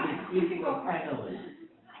we can go panelists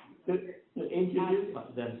to introduce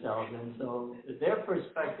themselves. And so their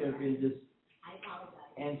perspective is just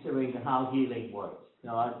answering how healing works.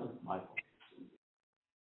 No, that's my fault.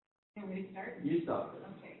 Can we start? You start.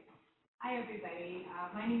 Okay. Hi, everybody.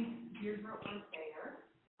 My name is Birnbaum.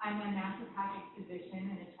 I'm a naturopathic physician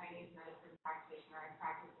and a Chinese medicine practitioner. I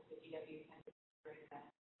practiced at the GW Center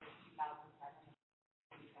in 2007.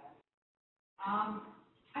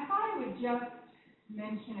 I thought I would just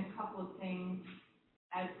mention a couple of things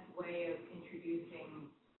as a way of introducing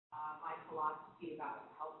my philosophy about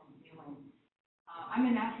health and healing. I'm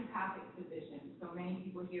a naturopathic physician, so many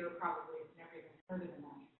people here probably have never even heard of a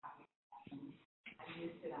naturopathic physician. I'm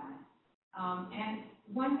used to that. And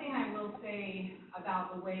one thing I will say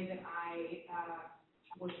about the way that I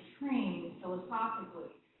was trained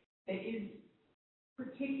philosophically that is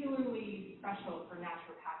particularly special for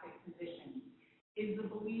naturopathic physicians is the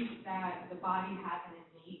belief that the body has an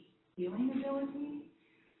innate healing ability.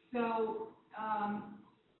 So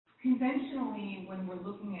conventionally, when we're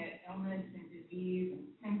looking at illness and disease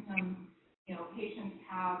and symptoms, patients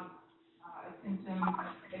have a symptom,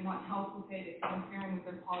 they want help with it, it's interfering with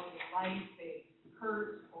their quality of life, they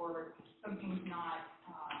hurt, or something's not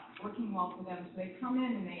working well for them. So they come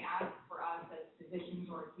in and they ask for us as physicians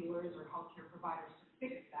or healers or healthcare providers to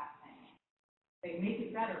fix that thing. They make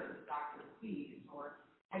it better, doctor, please, or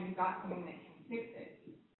have you got something that can fix it?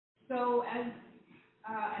 So as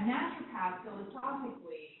a naturopath,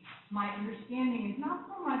 philosophically, my understanding is not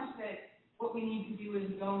so much that what we need to do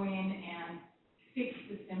is go in and fix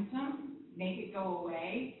the symptom, make it go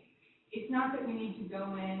away. It's not that we need to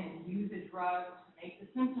go in and use a drug to make the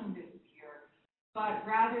symptom disappear, but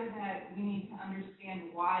rather that we need to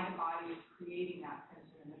understand why the body is creating that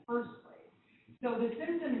symptom in the first place. So the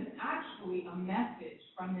symptom is actually a message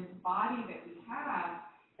from this body that we have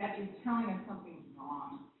that is telling us something's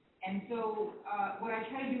wrong. And so what I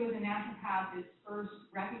try to do as a naturopath is first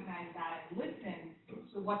recognize that and listen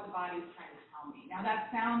to what the body is trying to tell me. Now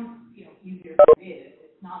that sounds easier than it is.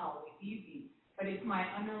 It's not always easy, but it's my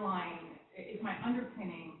underpinning,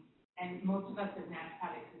 and most of us as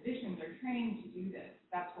naturopathic physicians are trained to do this.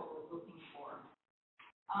 That's what we're looking for.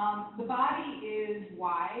 The body is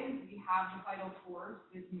wise. We have the vital force,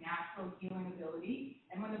 this natural healing ability,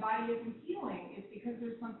 and when the body isn't healing, it's because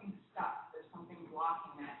there's something stuck. There's something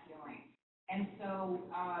blocking that healing. And so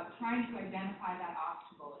trying to identify that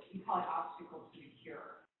obstacle, we call it obstacle to the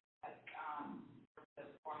cure. That's the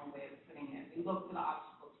formal way of putting it. We look for the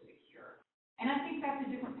obstacle to the cure. And I think that's a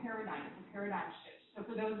different paradigm. It's a paradigm shift. So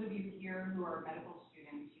for those of you here who are medical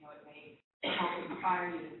students, it may help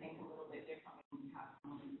inspire you to think a little bit differently when you have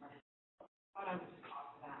someone in front of you. But I would just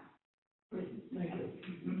offer that. Thank you.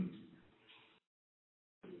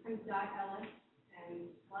 I'm Dot Ellis,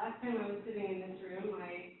 and last time I was sitting in this room,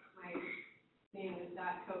 my name was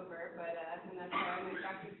Dot Coper, but and that's how I met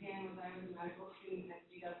Dr. Tan was I was a medical student at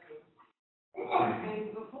GW.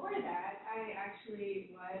 And before that, I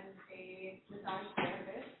actually was a massage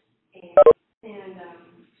therapist and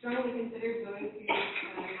strongly considered going to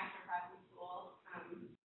naturopathy school.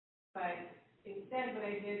 But instead, what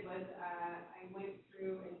I did was I went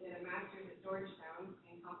through and did a master's at Georgetown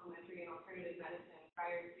in complementary and alternative medicine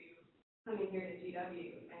prior to coming here to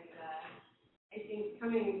GW. And I think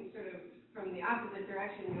coming sort of from the opposite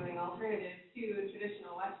direction, going alternative to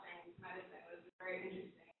traditional Western medicine was a very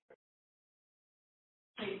interesting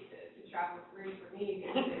place to travel through for me,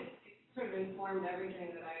 because it sort of informed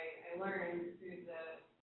everything that I learned through the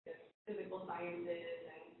physical sciences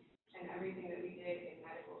and everything that we did in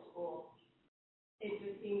medical school. It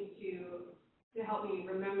just seems to help me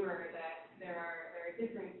remember that there are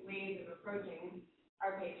different ways of approaching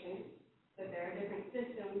our patients, that there are different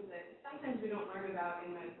systems that sometimes we don't learn about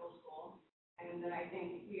in medical school, and that I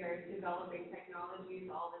think we are developing technologies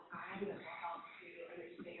all the time that will help to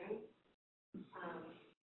understand.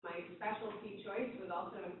 My specialty choice was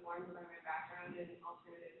also informed by my background in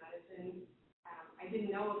alternative medicine. I didn't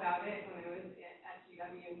know about it when I was at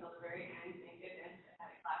GW until the very end. Thank goodness I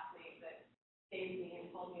had a classmate that saved me and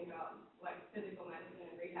told me about what physical medicine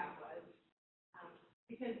and rehab was.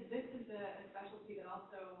 Because this is a specialty that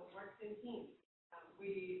also works in teams.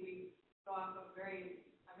 We go off of a very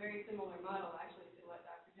similar model, actually, to what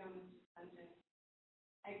Dr. Jonas just mentioned,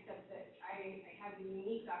 except that I have the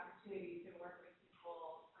unique opportunity to work with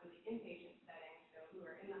people on the inpatient setting, so who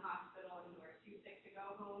are in the hospital and who are too sick to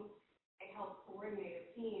go home. I help coordinate a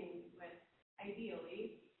team with,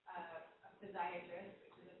 ideally, a physiatrist,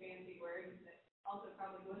 which is a fancy word that also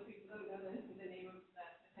probably most people don't know the name of the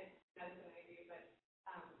type of medicine I do, but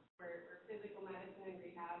we're physical medicine and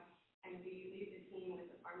rehab, and and we lead the team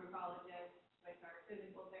with the pharmacologist, with our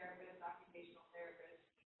physical therapist, occupational therapist,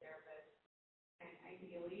 and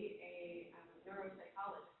ideally a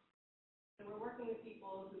neuropsychologist. So we're working with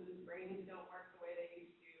people whose brains don't work the way they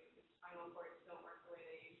used to, whose spinal cords don't work the way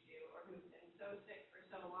they used to, or who've been so sick for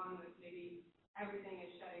so long that maybe everything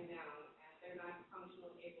is shutting down and they're not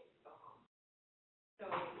functionally able to go home.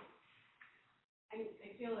 So I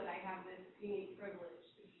feel that I have this unique privilege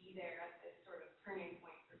to be there at this sort of turning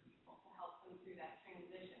point for people to help them through that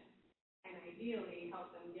transition and ideally help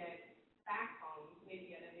them get back home,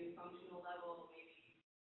 maybe at a new functional level,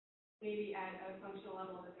 maybe at a functional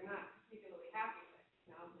level that they're not particularly happy with.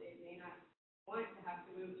 You know, they may not want to have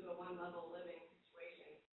to move to a one-level living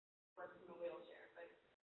situation, work from a wheelchair, but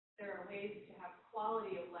there are ways to have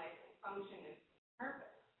quality of life and function and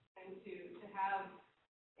purpose, and to have,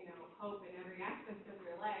 you know, hope in every aspect of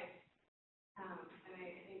your life. And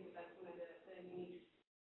I think that that's one of the unique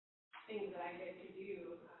things that I get to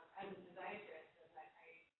do as a physiatrist, and that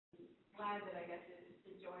I'm glad that I get to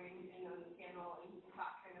join in on the panel and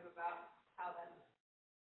talk kind of about how that's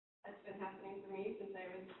been happening for me since I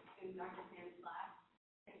was in Dr. Pan's class.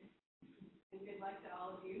 And good luck to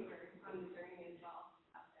all of you who are on the journey as well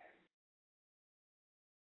out there.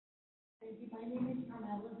 Thank you. My name is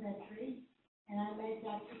Carmela Vetri, and I met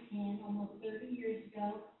Dr. Pan almost 30 years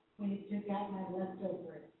ago when he took out my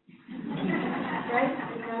leftovers. Right?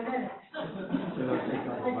 I know that.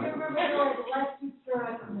 I do remember there was less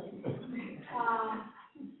hysterectomy.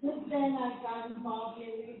 Since then, I've got involved in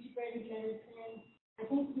integrative medicine, I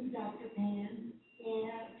think through Dr. Pan.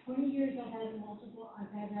 And 20 years I've had a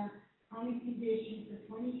chronic condition for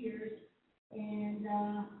 20 years. And,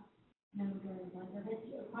 I've had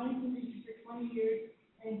a chronic condition for 20 years.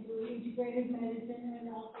 And through integrative medicine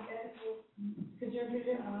and also medical,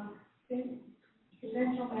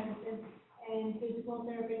 conventional medicine and physical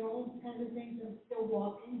therapy and all those kinds of things, I'm still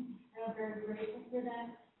walking, and I'm very grateful for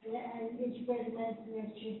that. And integrative medicine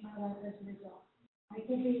has changed my life as a result. I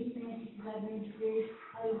can be as fancy because I've been integrated.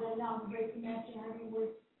 I was a non-breaking master, having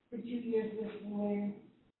worked for 2 years with lawyers.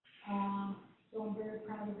 So I'm very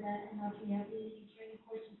proud of that, and I'll be happy to answer any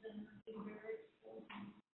questions that I'm being very exposed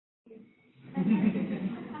to.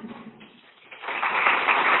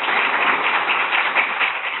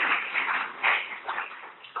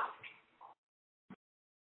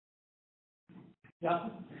 Yeah.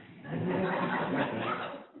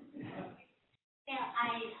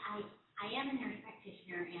 I am a nurse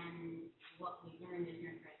practitioner, and what we learned as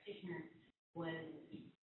nurse practitioners was,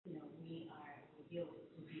 you know, we deal with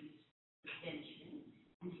disease prevention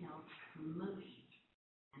and health promotion,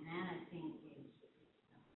 and that I think is the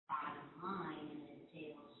bottom line, and it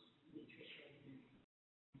entails nutrition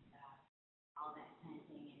and all that kind of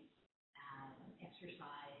thing, and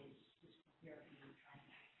exercise, physical therapy, trying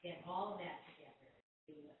to get all of that together,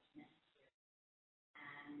 do what's necessary,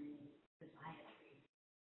 and physiatry.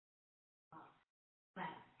 But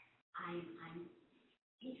I'm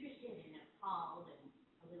interested and appalled and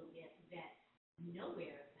a little bit that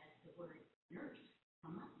nowhere does the word nurse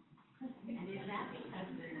come up. And is that because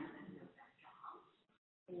they're not in their jobs,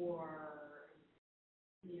 or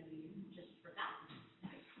you know, you just forgotten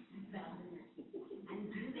about the nurses? And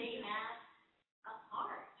do they have a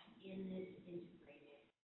part in this integrated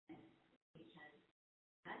medicine? Because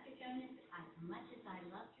Dr. Jonas, as much as I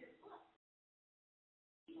loved your book,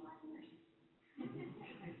 you know, I'm a nurse.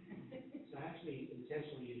 So I actually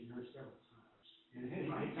intentionally used nurse several times in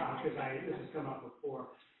my talk because this has come up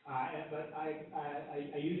before. But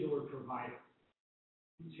I use the word provider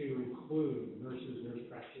to include nurses, nurse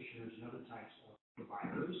practitioners, and other types of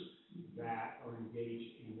providers that are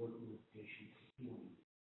engaged in working with patients and healing.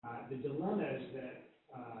 The dilemmas that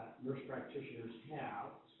nurse practitioners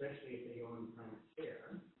have, especially if they go into primary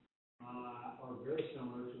care, are very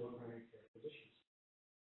similar to what primary care physicians do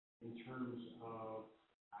in terms of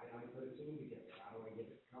how do I put a team together? How do I get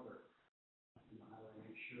it covered? You know, how do I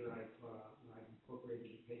make sure I've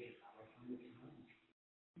incorporated the patient? How do I find the time?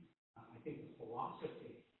 I think the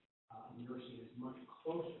philosophy of nursing is much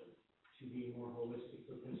closer to being more holistic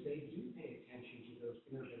because they do pay attention to those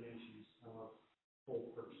inner dimensions of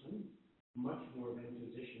whole person much more than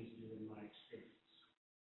physicians do in my experience.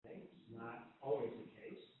 Okay? It's not always the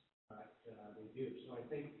case, but they do. So I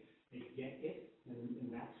think they get it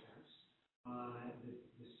in that sense.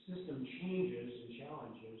 The system changes and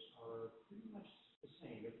challenges are pretty much the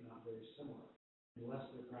same, if not very similar, unless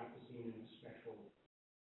they're practicing in a special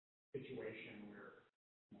situation where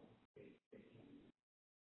they can.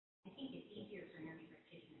 I think it's easier for nurse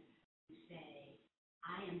practitioners to say,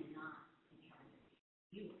 I am not in charge of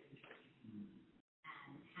you, you are in charge of me,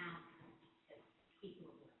 and have the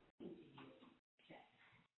people who are going to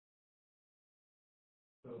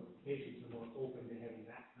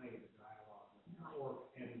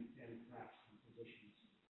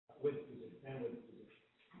with physicians and with physicians.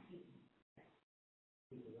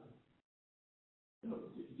 So,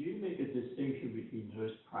 do you make a distinction between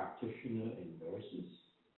nurse practitioner and nurses?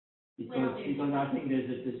 Well, Because I think there's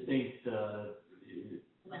a distinct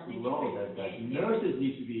role that nurses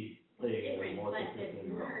need to be playing a more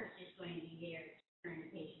significant role. Nurse is going to be there to turn the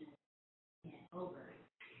patient over,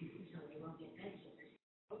 so they won't get bed sores,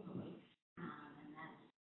 hopefully. And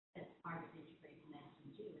that's part of integrative medicine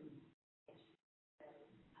too. And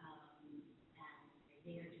they're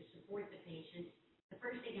there to support the patient. The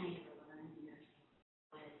first thing I ever learned in nursing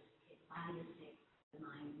was the body is sick, the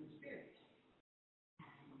mind and the spirit.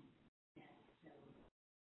 And so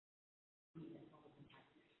we need to hold the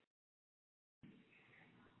partners.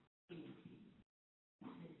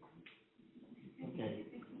 Okay,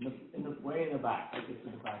 way in the back, I get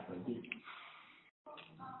to the back.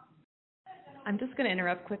 I'm just going to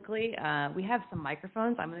interrupt quickly. We have some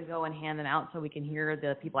microphones. I'm going to go and hand them out so we can hear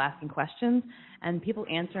the people asking questions. And people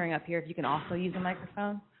answering up here, if you can also use a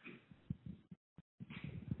microphone.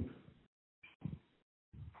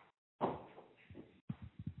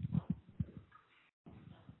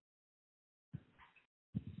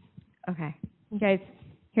 Okay, you guys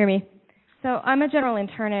hear me? So I'm a general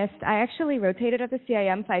internist. I actually rotated at the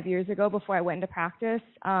CIM 5 years ago before I went into practice.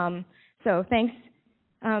 So thanks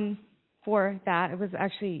for that. It was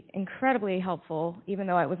actually incredibly helpful, even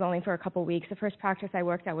though it was only for a couple weeks. The first practice I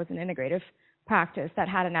worked at was an integrative practice that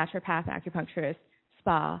had a naturopath, acupuncturist,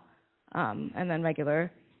 spa, and then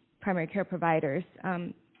regular primary care providers.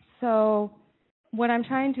 So what I'm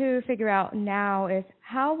trying to figure out now is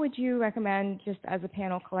how would you recommend, just as a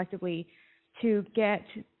panel collectively, to get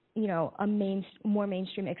more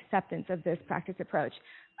mainstream acceptance of this practice approach?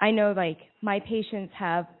 I know, like, my patients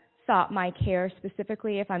have sought my care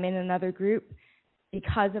specifically if I'm in another group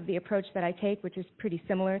because of the approach that I take, which is pretty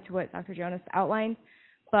similar to what Dr. Jonas outlined,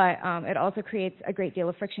 but it also creates a great deal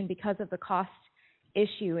of friction because of the cost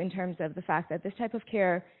issue in terms of the fact that this type of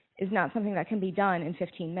care is not something that can be done in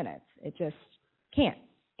 15 minutes. It just can't.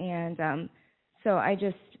 And so I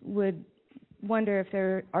just would wonder if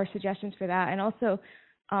there are suggestions for that, and also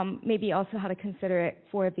maybe also how to consider it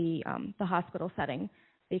for the hospital setting,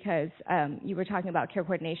 because you were talking about care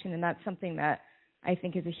coordination, and that's something that I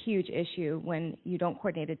think is a huge issue. When you don't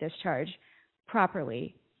coordinate a discharge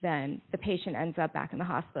properly, then the patient ends up back in the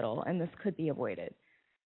hospital, and this could be avoided.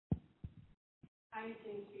 I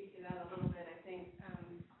can speak to that a little bit, I think.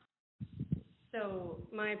 So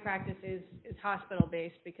my practice is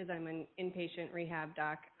hospital-based because I'm an inpatient rehab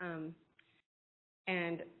doc.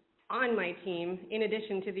 And on my team, in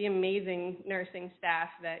addition to the amazing nursing staff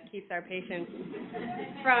that keeps our patients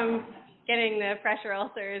from getting the pressure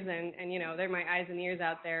ulcers and they're my eyes and ears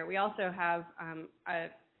out there, we also have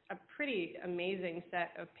a pretty amazing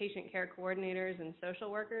set of patient care coordinators and social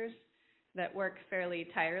workers that work fairly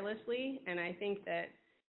tirelessly. And I think that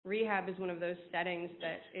rehab is one of those settings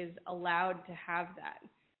that is allowed to have that.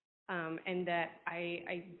 And that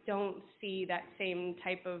I don't see that same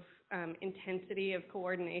type of intensity of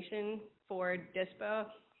coordination for dispo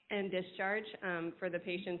and discharge for the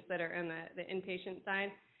patients that are on the inpatient side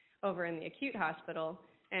over in the acute hospital.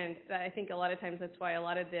 And I think a lot of times that's why a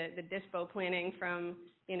lot of the dispo planning from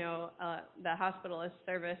the hospitalist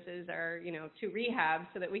services are to rehab,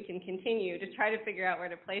 so that we can continue to try to figure out where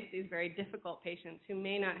to place these very difficult patients who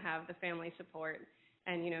may not have the family support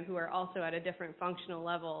and who are also at a different functional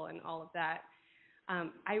level and all of that.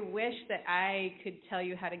 I wish that I could tell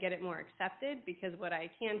you how to get it more accepted, because what I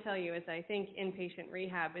can tell you is I think inpatient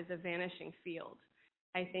rehab is a vanishing field.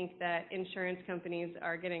 I think that insurance companies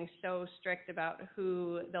are getting so strict about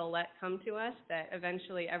who they'll let come to us that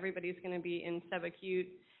eventually everybody's going to be in subacute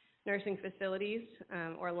nursing facilities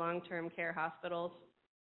or long-term care hospitals,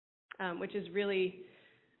 which is really,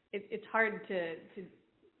 it's hard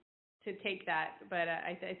to take that, but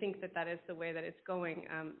I think that is the way that it's going,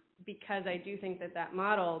 because I do think that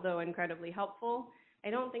model, though incredibly helpful, I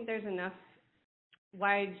don't think there's enough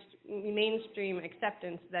wide mainstream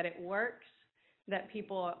acceptance that it works, that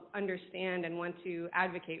people understand and want to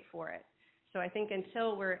advocate for it. So I think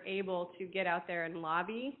until we're able to get out there and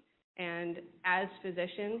lobby, and as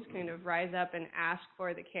physicians kind of rise up and ask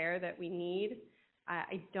for the care that we need,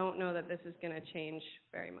 I don't know that this is going to change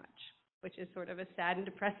very much, which is sort of a sad and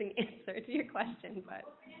depressing answer to your question, but.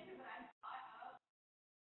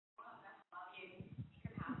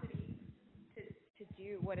 To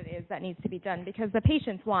do what it is that needs to be done, because the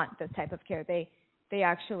patients want this type of care. They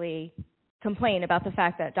actually complain about the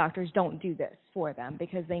fact that doctors don't do this for them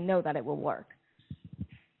because they know that it will work.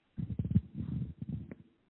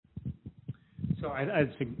 So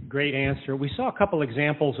that's a great answer. We saw a couple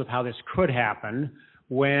examples of how this could happen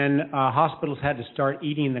when hospitals had to start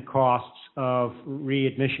eating the costs of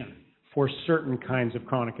readmission for certain kinds of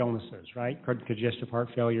chronic illnesses, right? Congestive heart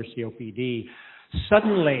failure, COPD.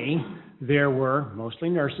 Suddenly, there were, mostly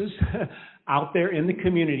nurses, out there in the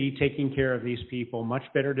community taking care of these people, much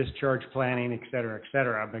better discharge planning, et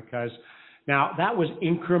cetera, because now that was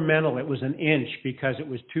incremental. It was an inch because it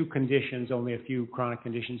was 2 conditions, only a few chronic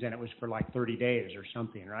conditions, and it was for like 30 days or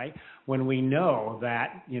something, right? When we know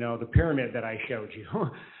that, the pyramid that I showed you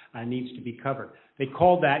needs to be covered. They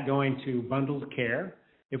called that going to bundled care.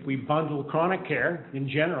 If we bundle chronic care in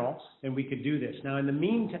general, then we could do this. Now, in the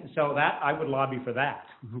meantime, so that I would lobby for that,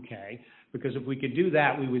 okay? Because if we could do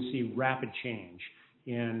that, we would see rapid change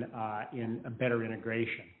in a better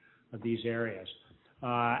integration of these areas.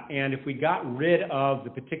 And if we got rid of the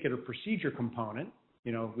particular procedure component,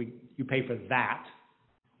 you pay for that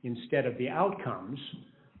instead of the outcomes,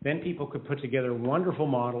 then people could put together wonderful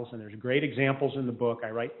models, and there's great examples in the book. I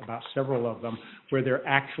write about several of them where they're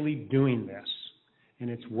actually doing this. And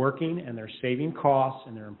it's working, and they're saving costs,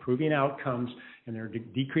 and they're improving outcomes, and they're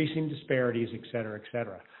decreasing disparities, et cetera, et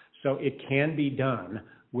cetera. So it can be done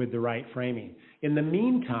with the right framing. In the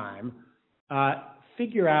meantime,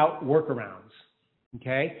 figure out workarounds,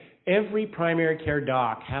 okay? Every primary care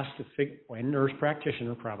doc has to and nurse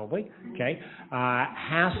practitioner probably, okay,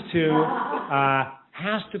 has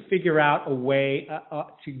to figure out a way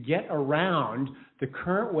to get around the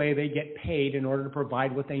current way they get paid in order to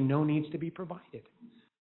provide what they know needs to be provided.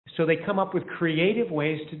 So they come up with creative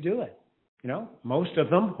ways to do it. Most of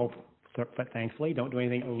them, but thankfully, don't do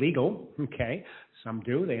anything illegal, okay? Some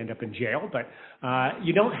do. They end up in jail. But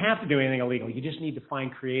you don't have to do anything illegal. You just need to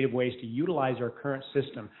find creative ways to utilize our current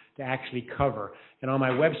system to actually cover. And on my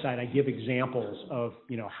website, I give examples of,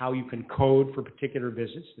 how you can code for particular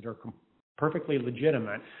visits that are perfectly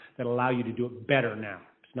legitimate that allow you to do it better now.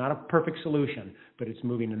 It's not a perfect solution, but it's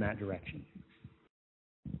moving in that direction.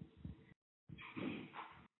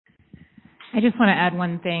 I just want to add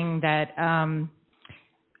one thing that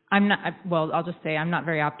I'll just say I'm not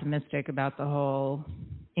very optimistic about the whole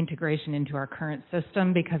integration into our current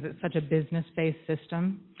system because it's such a business-based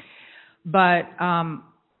system. But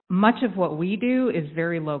much of what we do is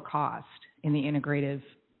very low cost in the integrative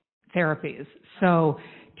therapies. So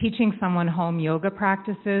teaching someone home yoga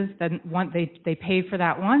practices, then they pay for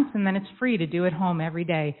that once, and then it's free to do at home every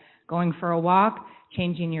day. Going for a walk,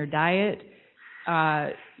 changing your diet,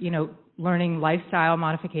 learning lifestyle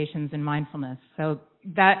modifications and mindfulness. So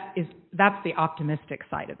that's the optimistic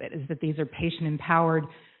side of it, is that these are patient-empowered,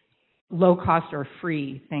 low-cost or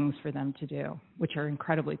free things for them to do, which are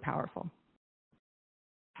incredibly powerful.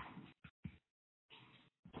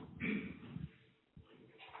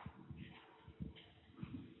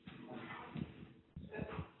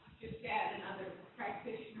 Just to add another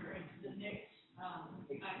practitioner into the mix, I'm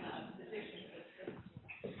a physician assistant.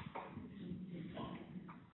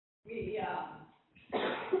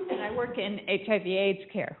 And I work in HIV/AIDS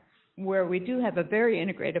care, where we do have a very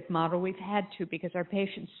integrative model. We've had to because our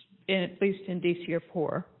patients, at least in DC, are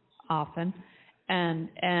poor often. And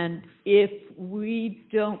if we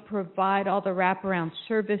don't provide all the wraparound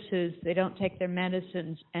services, they don't take their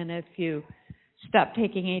medicines. And if you stop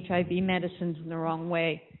taking HIV medicines in the wrong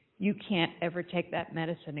way, you can't ever take that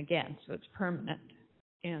medicine again. So it's permanent.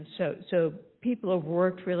 And so people have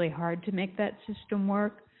worked really hard to make that system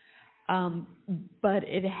work. But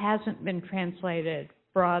it hasn't been translated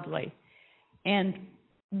broadly. And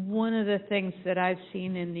one of the things that I've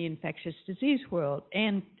seen in the infectious disease world,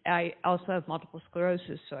 and I also have multiple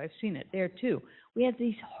sclerosis, so I've seen it there too, we have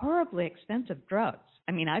these horribly expensive drugs.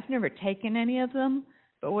 I mean, I've never taken any of them,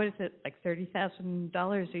 but what is it, like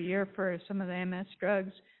 $30,000 a year for some of the MS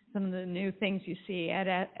drugs? Some of the new things you see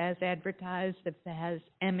as advertised, if it has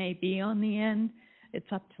MAB on the end,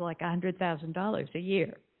 it's up to like $100,000 a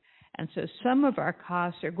year. And so some of our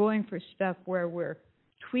costs are going for stuff where we're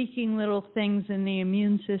tweaking little things in the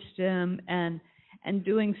immune system and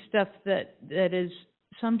doing stuff that is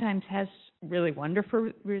sometimes has really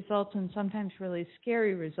wonderful results and sometimes really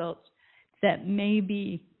scary results that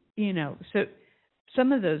maybe, so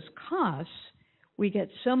some of those costs, we get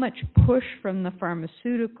so much push from the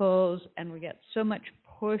pharmaceuticals and we get so much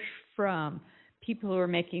push from people who are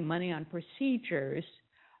making money on procedures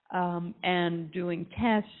and doing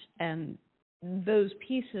tests and those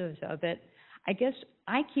pieces of it. I guess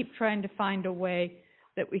I keep trying to find a way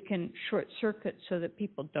that we can short circuit so that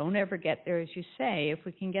people don't ever get there. As you say, if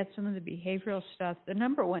we can get some of the behavioral stuff, the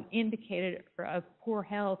number one indicator of poor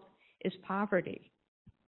health is poverty.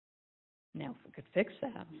 Now, if we could fix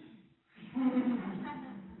that.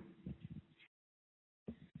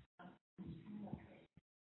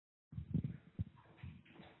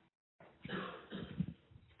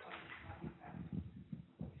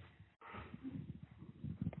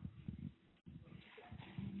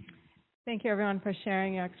 Thank you, everyone, for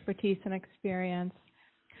sharing your expertise and experience.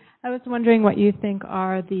 I was wondering what you think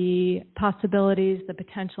are the possibilities, the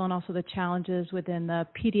potential, and also the challenges within the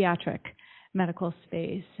pediatric medical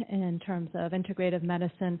space in terms of integrative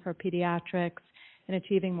medicine for pediatrics and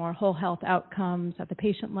achieving more whole health outcomes at the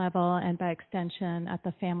patient level and by extension at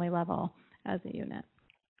the family level as a unit.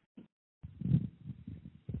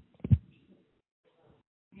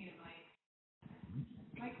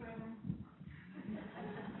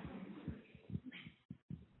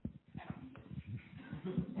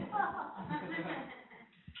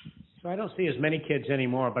 So I don't see as many kids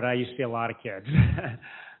anymore, but I used to see a lot of kids.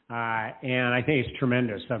 And I think it's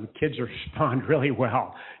tremendous. Kids respond really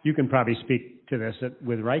well. You can probably speak to this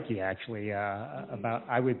with Reiki, actually, about,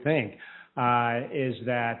 I would think, is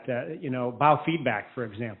that, biofeedback, for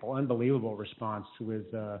example, unbelievable response with,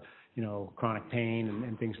 chronic pain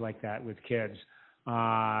and things like that with kids.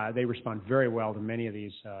 They respond very well to many of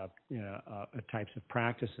these, types of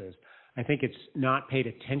practices. I think it's not paid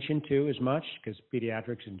attention to as much because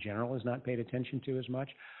pediatrics in general is not paid attention to as much.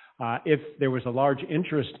 If there was a large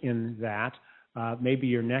interest in that, maybe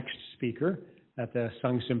your next speaker at the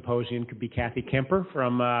Sung Symposium could be Kathy Kemper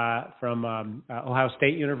from Ohio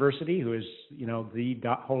State University, who is, the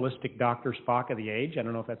holistic Dr. Spock of the age. I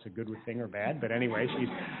don't know if that's a good thing or bad, but anyway, she's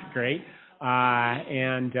great.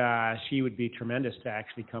 And she would be tremendous to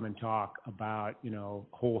actually come and talk about,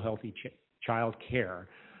 whole healthy child care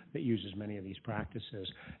that uses many of these practices.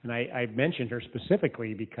 And I mentioned her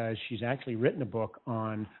specifically because she's actually written a book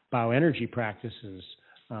on bioenergy practices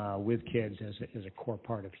with kids as a core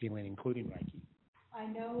part of healing, including Reiki. I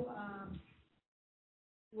know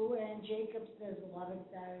Luann Jacobs does a lot of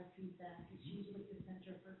biofeedback, and she's with the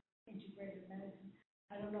Center for Integrative Medicine.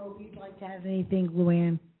 I don't know if you'd like to add anything,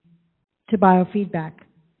 Luann, to biofeedback.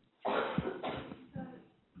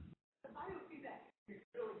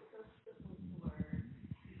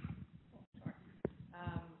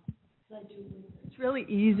 It's really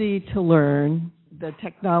easy to learn. The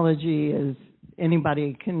technology is,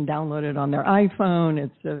 anybody can download it on their iPhone.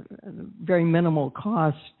 It's a very minimal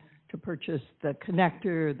cost to purchase the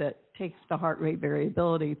connector that takes the heart rate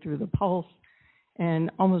variability through the pulse.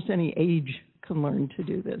 And almost any age can learn to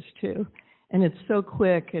do this too. And it's so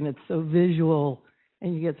quick and it's so visual,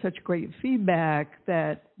 and you get such great feedback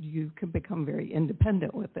that you can become very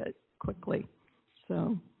independent with it quickly.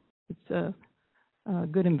 So it's a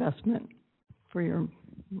good investment for your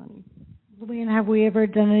money. Luann, have we ever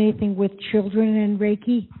done anything with children in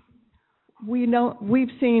Reiki? We've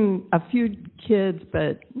seen a few kids,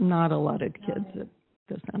 but not a lot of kids at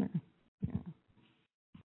the center. Yeah.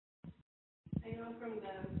 I know from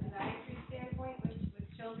the physiatrist standpoint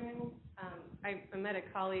with children, I met a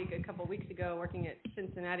colleague a couple weeks ago working at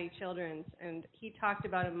Cincinnati Children's, and he talked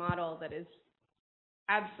about a model that is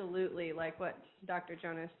absolutely like what Dr.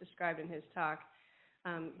 Jonas described in his talk.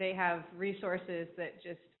 They have resources that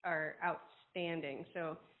just are outstanding.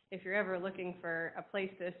 So if you're ever looking for a place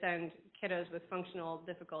to send kiddos with functional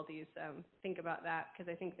difficulties, think about that,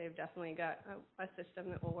 because I think they've definitely got a system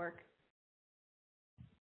that will work.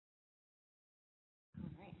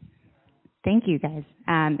 Thank you, guys.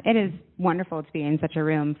 It is wonderful to be in such a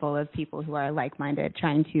room full of people who are like-minded,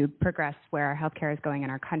 trying to progress where our healthcare is going in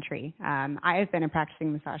our country. I have been a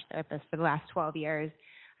practicing massage therapist for the last 12 years.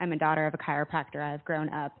 I'm a daughter of a chiropractor. I've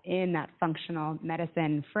grown up in that functional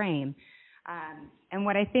medicine frame. And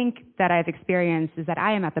what I think that I've experienced is that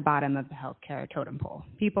I am at the bottom of the healthcare totem pole.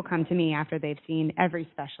 People come to me after they've seen every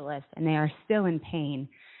specialist, and they are still in pain.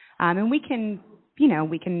 And we can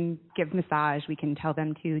give massage, we can tell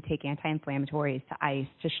them to take anti-inflammatories, to ice,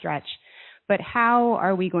 to stretch. But how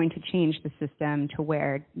are we going to change the system to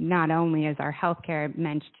where not only is our healthcare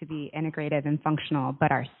meant to be integrative and functional,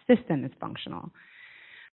 but our system is functional?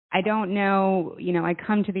 I don't know, I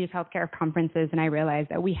come to these healthcare conferences and I realize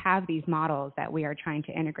that we have these models that we are trying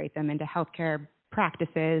to integrate them into healthcare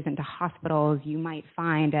practices, into hospitals. You might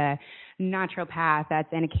find a naturopath that's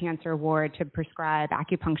in a cancer ward to prescribe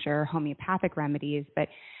acupuncture, homeopathic remedies, but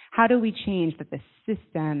how do we change that the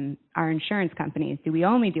system, our insurance companies, do we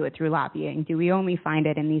only do it through lobbying? Do we only find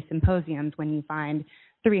it in these symposiums when you find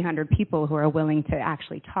 300 people who are willing to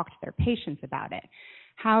actually talk to their patients about it?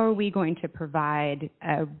 How are we going to provide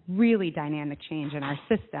a really dynamic change in our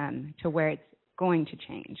system to where it's going to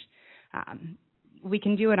change? We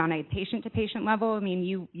can do it on a patient-to-patient level. I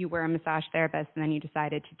mean, you were a massage therapist, and then you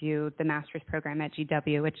decided to do the master's program at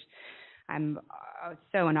GW, which I'm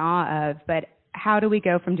so in awe of. But how do we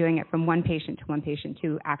go from doing it from one patient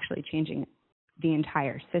to actually changing the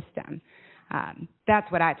entire system?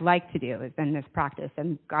 That's what I'd like to do is in this practice,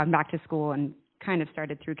 and gone back to school and kind of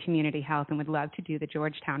started through community health and would love to do the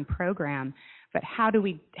Georgetown program. But how do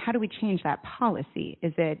we change that policy?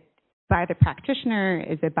 Is it by the practitioner?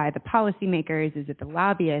 Is it by the policymakers? Is it the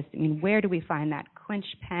lobbyists? I mean, where do we find that clinch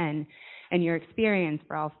pen? And your experience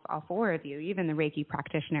for all four of you, even the Reiki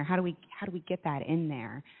practitioner, how do we get that in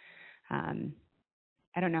there?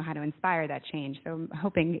 I don't know how to inspire that change, so I'm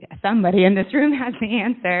hoping somebody in this room has the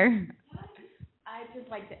answer. I'd just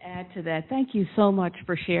like to add to that. Thank you so much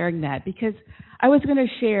for sharing that, because I was going to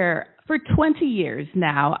share, for 20 years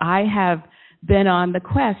now, I have been on the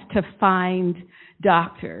quest to find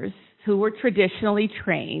doctors who were traditionally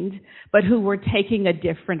trained, but who were taking a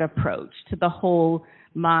different approach to the whole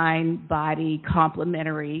mind-body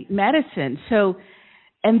complementary medicine. So,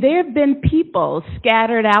 and there have been people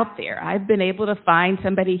scattered out there. I've been able to find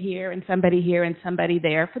somebody here and somebody here and somebody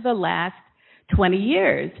there for the last 20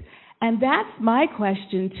 years. And that's my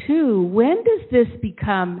question too. When does this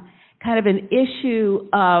become kind of an issue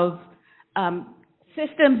of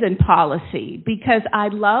systems and policy? Because I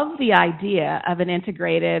love the idea of an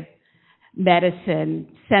integrative medicine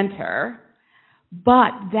center,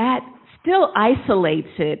 but that still isolates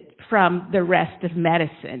it from the rest of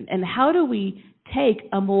medicine. And how do we take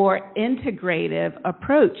a more integrative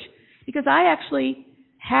approach? Because I actually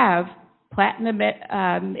have platinum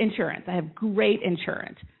insurance. I have great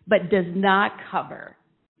insurance, but does not cover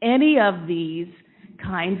any of these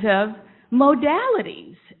kinds of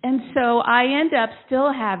modalities. And so I end up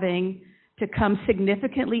still having to come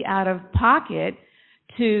significantly out of pocket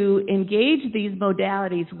to engage these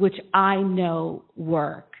modalities, which I know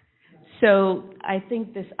work. So I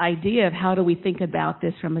think this idea of how do we think about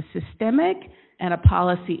this from a systemic and a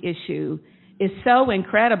policy issue is so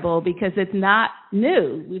incredible, because it's not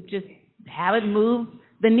new. We just haven't moved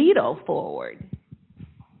the needle forward.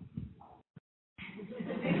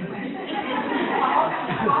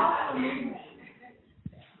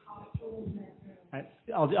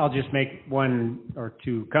 I'll just make one or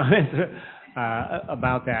two comments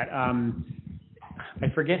about that. I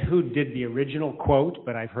forget who did the original quote,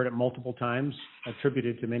 but I've heard it multiple times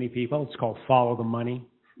attributed to many people. It's called "Follow the Money."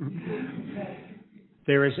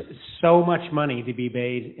 There is so much money to be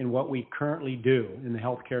made in what we currently do in the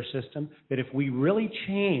healthcare system that if we really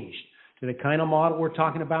changed to the kind of model we're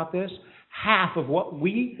talking about this, half of what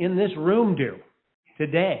we in this room do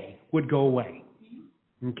today would go away.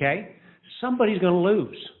 Okay? Somebody's going to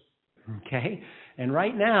lose. Okay? And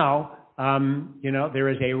right now, there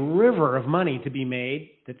is a river of money to be made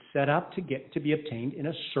that's set up to be obtained in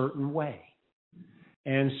a certain way.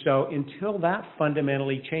 And so until that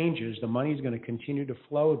fundamentally changes, the money is going to continue to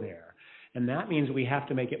flow there. And that means we have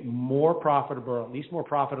to make it more profitable, or at least more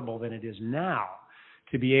profitable than it is now,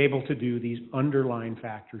 to be able to do these underlying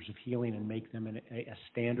factors of healing and make them a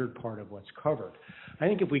standard part of what's covered. I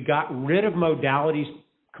think if we got rid of modalities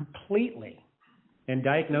completely and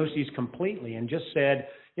diagnoses completely and just said,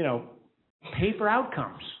 pay for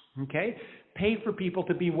outcomes, okay? Pay for people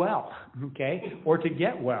to be well, okay, or to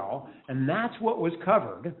get well, and that's what was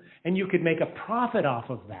covered, and you could make a profit off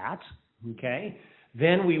of that, okay,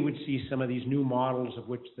 then we would see some of these new models of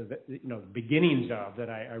which the beginnings of that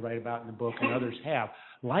I write about in the book and others have,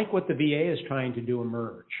 like what the VA is trying to do,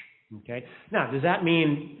 emerge, okay? Now, does that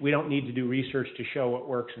mean we don't need to do research to show what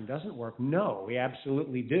works and doesn't work? No, we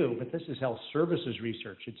absolutely do, but this is health services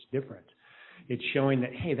research. It's different. It's showing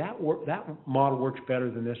that, hey, that model works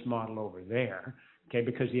better than this model over there, okay,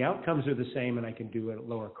 because the outcomes are the same and I can do it at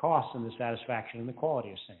lower cost and the satisfaction and the quality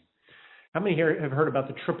is the same. How many here have heard about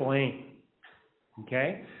the triple aim?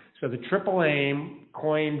 Okay, so the triple aim,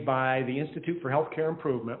 coined by the Institute for Healthcare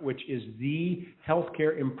Improvement, which is the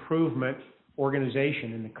healthcare improvement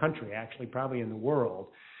organization in the country, actually probably in the world,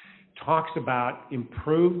 talks about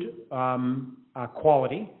improved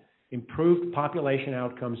quality, improved population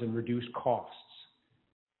outcomes, and reduced costs.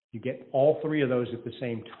 You get all three of those at the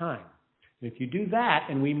same time. And if you do that,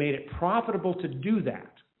 and we made it profitable to do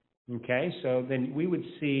that, okay, so then we would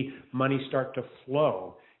see money start to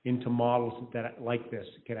flow into models that like this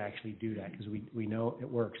could actually do that, because we know it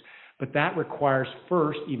works. But that requires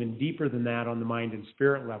first, even deeper than that on the mind and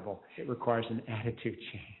spirit level, it requires an attitude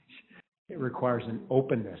change. It requires an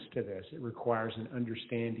openness to this. It requires an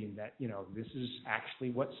understanding that, this is actually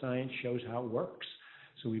what science shows how it works.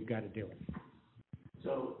 So we've got to do it.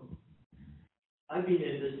 So I've been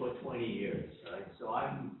in this for 20 years, right? So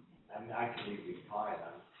I'm actually retired.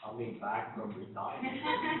 I'm coming back from retirement.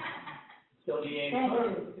 So the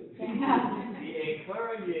encouraging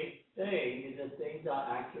thing is that things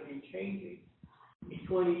are actually changing.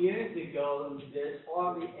 20 years ago, there's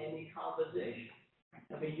hardly any conversation.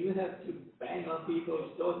 I mean, you have to bang on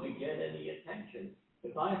people's door to get any attention.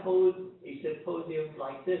 If I hold a symposium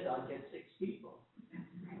like this, I'll get 6 people.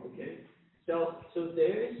 Okay? So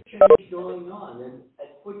there is change going on, and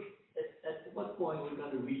at what point we're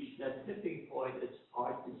going to reach that tipping point, it's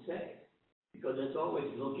hard to say. Because it's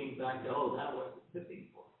always looking back, oh, that was the tipping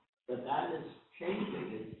point. But that is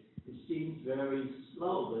changing. It seems very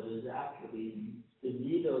slow, but it's actually, the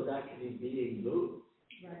needle is actually being moved.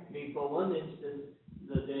 Right. I mean, for one instance,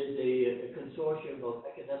 there's a consortium of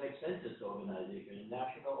academic census organizations, a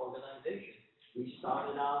national organization. We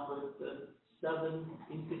started out with 7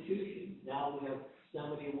 institutions. Now we have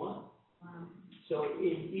 71. Wow. So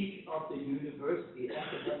in each of the university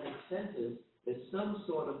academic centers, there's some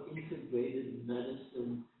sort of integrated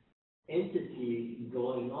medicine entity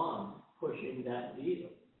going on, pushing that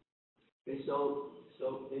needle. Okay, so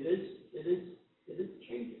it is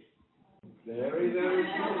changing. Very, very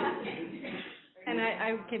slowly. And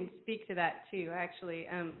I can speak to that too, actually.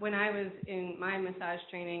 When I was in my massage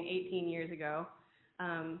training 18 years ago,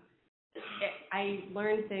 I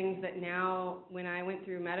learned things that now, when I went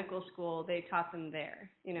through medical school, they taught them there.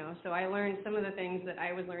 You know, so I learned some of the things that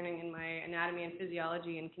I was learning in my anatomy and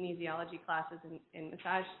physiology and kinesiology classes in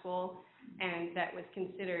massage school, and that was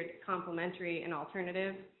considered complementary and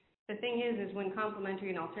alternative. The thing is when complementary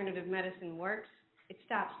and alternative medicine works, it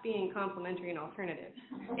stops being complementary and alternative.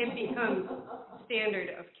 It becomes standard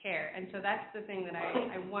of care. And so that's the thing that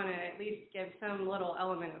I want to at least give some little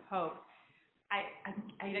element of hope.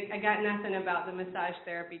 I got nothing about the massage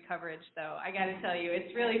therapy coverage, though. I got to tell you,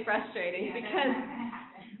 it's really frustrating because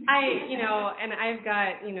I've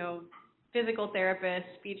got, physical therapists,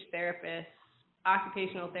 speech therapists,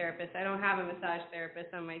 occupational therapists. I don't have a massage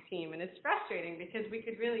therapist on my team, and it's frustrating because we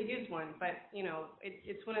could really use one. But,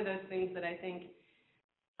 it's one of those things that I think,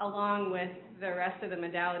 along with the rest of the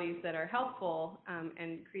modalities that are helpful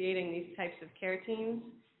and creating these types of care teams,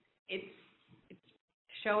 it's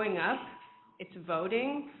showing up. It's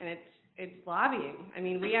voting, and it's lobbying. I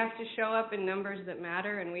mean, we have to show up in numbers that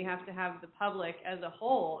matter, and we have to have the public as a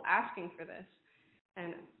whole asking for this.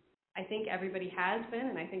 And I think everybody has been,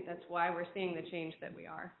 and I think that's why we're seeing the change that we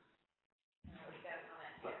are.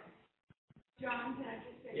 John, can I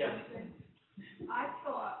just say something? I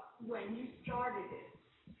thought when you started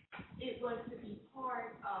it was to be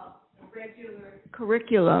part of the regular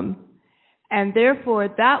curriculum, and therefore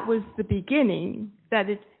that was the beginning, that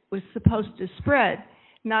it was supposed to spread,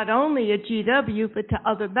 not only at GW, but to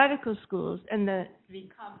other medical schools, and to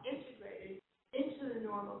become integrated into the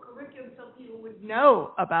normal curriculum so people would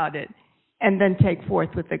know about it and then take forth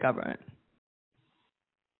with the government.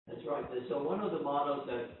 That's right. So one of the models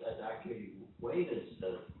that actually Wayne is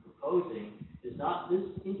proposing is not, this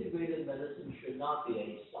integrated medicine should not be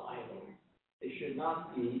a silo. It should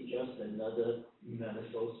not be just another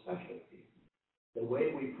medical specialty. The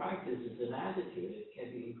way we practice is an attitude. It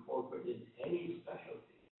can be incorporated in any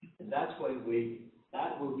specialty. And that's when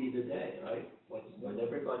that will be the day, right? When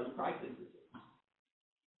everybody practices it.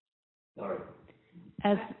 Sorry.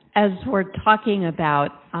 As we're talking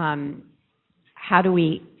about how do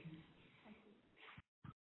we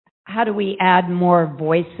add more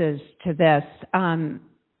voices to this,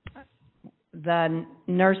 the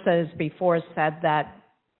nurses before said that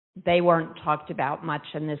they weren't talked about much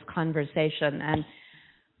in this conversation. And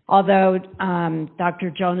although, Dr.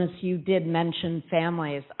 Jonas, you did mention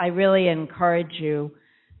families, I really encourage you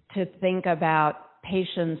to think about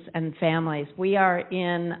patients and families. We are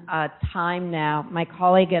in a time now, my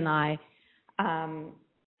colleague and I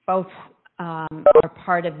both are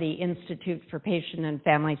part of the Institute for Patient and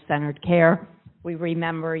Family-Centered Care. We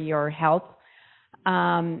remember your health.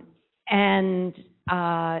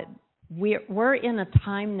 We're in a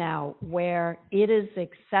time now where it is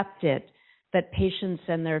accepted that patients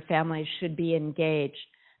and their families should be engaged,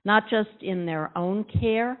 not just in their own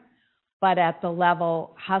care, but at the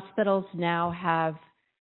level, hospitals now have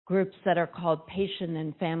groups that are called patient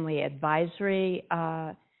and family advisory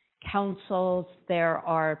councils. There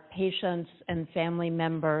are patients and family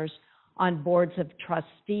members on boards of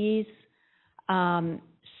trustees.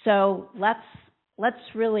 So let's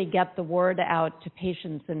really get the word out to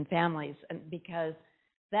patients and families, because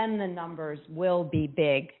then the numbers will be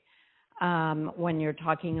big when you're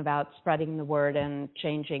talking about spreading the word and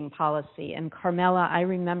changing policy. And Carmela, I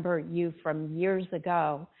remember you from years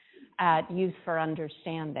ago at Youth for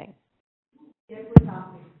Understanding. Deborah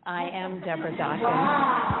Dawkins. I am Deborah Dawkins.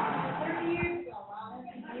 Wow. 30 years ago. Wow.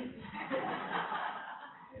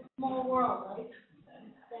 Small world, right?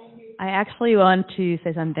 I actually want to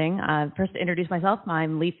say something. First, to introduce myself,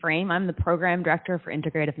 I'm Lee Frame. I'm the Program Director for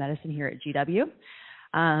Integrative Medicine here at GW.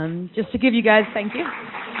 Just to give you guys, thank you.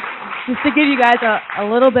 Just to give you guys a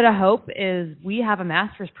little bit of hope is we have a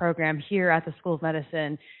master's program here at the School of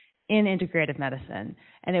Medicine in Integrative Medicine.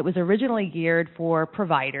 And it was originally geared for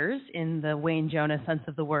providers in the Wayne Jonas sense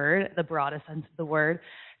of the word, the broadest sense of the word,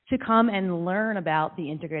 to come and learn about the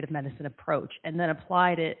integrative medicine approach and then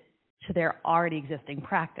applied it to their already existing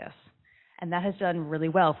practice. And that has done really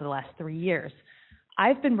well for the last 3 years.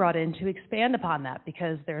 I've been brought in to expand upon that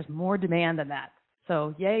because there's more demand than that.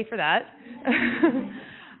 So yay for that.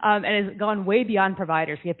 And it's gone way beyond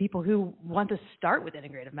providers. We have people who want to start with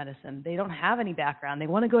integrative medicine. They don't have any background. They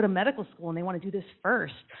want to go to medical school and they want to do this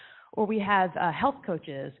first. Or we have health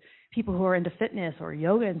coaches, people who are into fitness or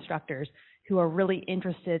yoga instructors who are really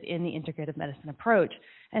interested in the integrative medicine approach.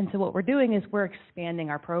 And so what we're doing is we're expanding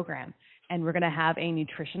our program. And we're going to have a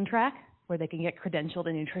nutrition track where they can get credentialed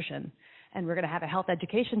in nutrition. And we're going to have a health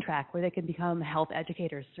education track where they can become health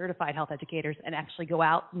educators, certified health educators, and actually go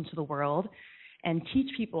out into the world and teach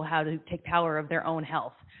people how to take power of their own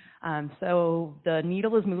health. So the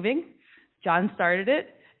needle is moving. John started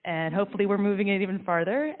it, and hopefully we're moving it even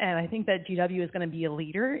farther. And I think that GW is going to be a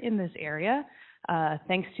leader in this area,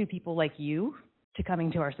 thanks to people like you to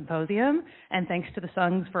coming to our symposium, and thanks to the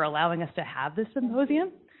Sungs for allowing us to have this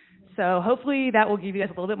symposium. So hopefully that will give you guys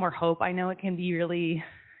a little bit more hope. I know it can be really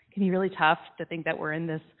tough to think that we're in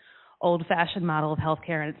this old-fashioned model of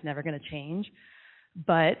healthcare and it's never going to change.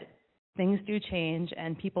 But things do change,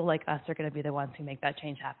 and people like us are going to be the ones who make that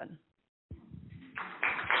change happen.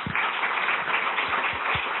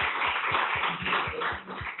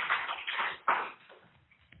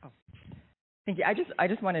 Thank you. I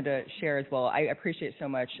just wanted to share as well. I appreciate so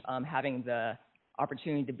much having the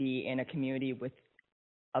opportunity to be in a community with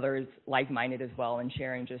others like-minded as well, and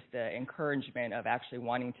sharing just the encouragement of actually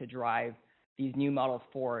wanting to drive these new models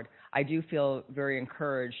forward. I do feel very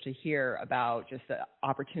encouraged to hear about just the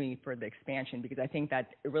opportunity for the expansion, because I think that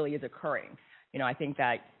it really is occurring. I think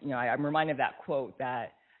that, I'm reminded of that quote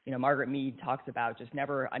that, Margaret Mead talks about, just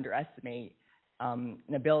never underestimate an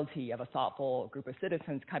ability of a thoughtful group of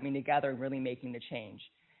citizens coming together and really making the change.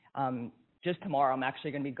 Just tomorrow, I'm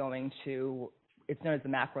actually going to be going to, it's known as the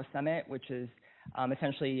Macro Summit, which is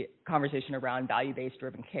essentially conversation around value-based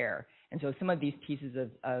driven care. And so some of these pieces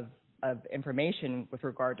of information with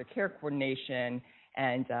regard to care coordination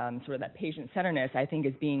and sort of that patient-centeredness, I think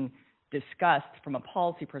is being discussed from a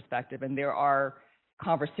policy perspective, and there are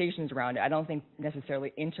conversations around it. I don't think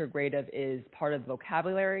necessarily integrative is part of the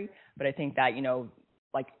vocabulary, but I think that,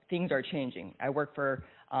 things are changing. I work for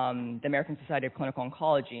the American Society of Clinical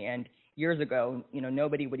Oncology, and years ago,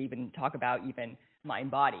 nobody would even talk about even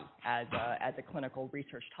mind-body as a clinical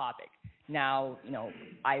research topic. Now,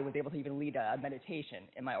 I was able to even lead a meditation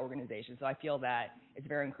in my organization. So I feel that it's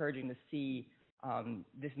very encouraging to see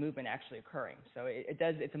this movement actually occurring. So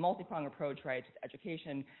it's a multi-pronged approach, right? Just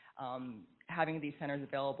education, having these centers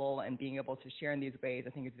available and being able to share in these ways,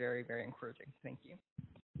 I think is very, very encouraging. Thank you.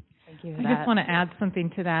 Thank you. I just want to add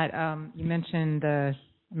something to that. You mentioned the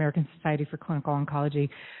American Society for Clinical Oncology.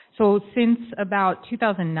 So since about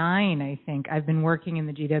 2009, I think, I've been working in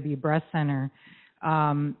the GW Breast Center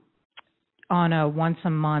on a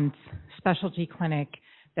once-a-month specialty clinic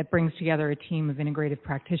that brings together a team of integrative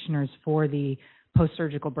practitioners for the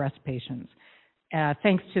post-surgical breast patients.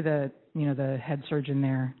 Thanks to the head surgeon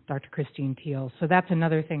there, Dr. Christine Teal. So that's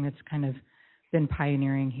another thing that's kind of been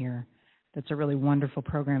pioneering here. That's a really wonderful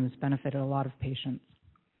program that's benefited a lot of patients.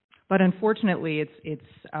 But unfortunately, it's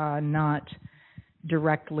not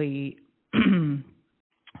directly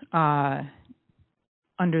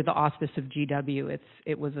under the auspice of GW.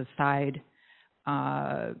 It was a side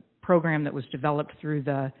program that was developed through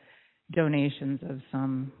the donations of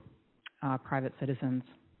some private citizens.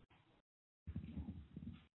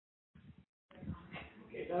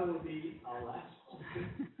 Okay, that will be our last question.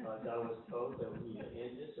 I was told that we need to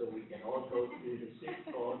end it so we can all go to the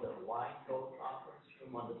 6th floor, the Wine Gold Conference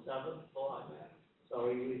room on the 7th floor.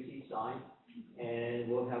 Sorry, you see sign. And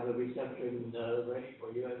we'll have a reception ready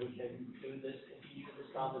for you, and we can continue this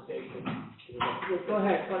conversation. Go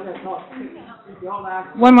ahead, talk.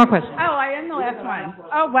 One more question. Oh, I am the last one.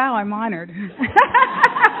 Oh, wow, I'm honored.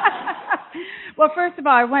 Well, first of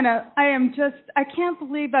all, I can't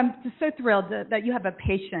believe, I'm just so thrilled that you have a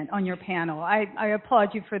patient on your panel. I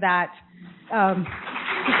applaud you for that.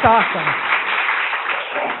 It's awesome.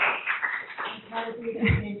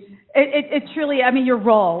 It truly, your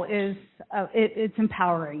role is, it's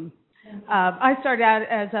empowering. I started out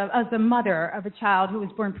as a mother of a child who was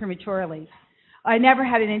born prematurely. I never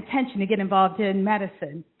had an intention to get involved in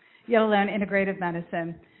medicine, let alone integrative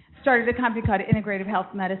medicine. Started a company called Integrative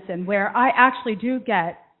Health Medicine, where I actually do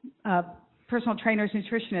get personal trainers,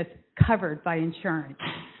 nutritionists covered by insurance.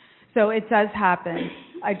 So it does happen.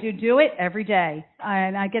 I do it every day,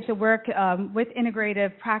 and I get to work with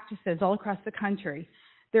integrative practices all across the country.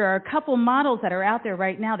 There are a couple models that are out there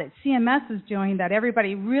right now that CMS is doing that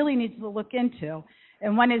everybody really needs to look into,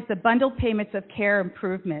 and one is the Bundled Payments of Care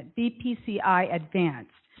Improvement, BPCI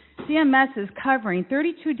Advanced. CMS is covering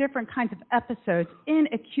 32 different kinds of episodes in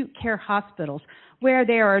acute care hospitals where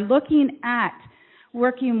they are looking at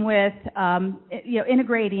working with,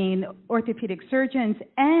 integrating orthopedic surgeons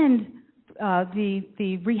and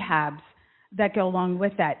the rehabs that go along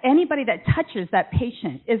with that. Anybody that touches that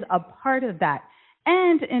patient is a part of that.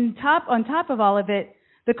 And on top of all of it,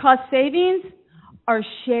 the cost savings are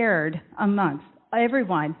shared amongst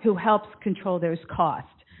everyone who helps control those costs.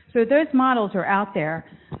 So those models are out there.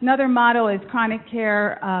 Another model is chronic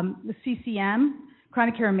care, the CCM,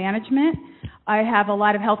 chronic care management. I have a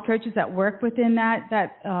lot of health coaches that work within that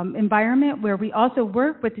environment where we also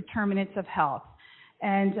work with determinants of health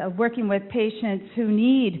and working with patients who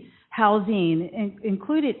need housing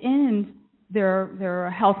included in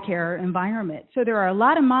their healthcare environment. So there are a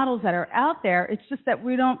lot of models that are out there. It's just that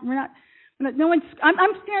I'm standing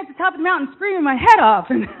at the top of the mountain screaming my head off,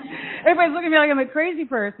 and everybody's looking at me like I'm a crazy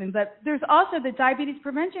person. But there's also the diabetes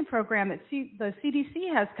prevention program that the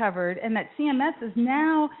CDC has covered, and that CMS is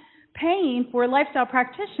now paying for lifestyle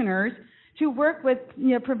practitioners to work with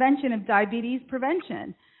prevention of diabetes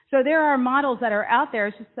prevention. So there are models that are out there.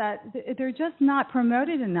 It's just that they're just not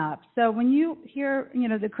promoted enough. So when you hear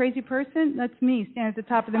the crazy person, that's me standing at the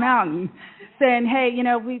top of the mountain saying, hey,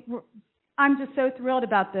 I'm just so thrilled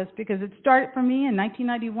about this because it started for me in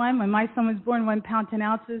 1991 when my son was born, 1 pound, 10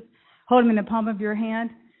 ounces. Hold him in the palm of your hand.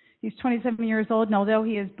 He's 27 years old, and although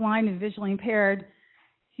he is blind and visually impaired,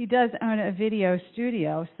 he does own a video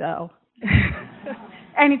studio, so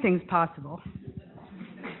anything's possible.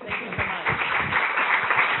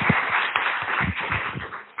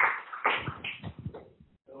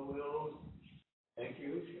 Thank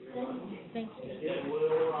you. Thank you.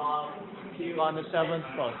 We'll see you on the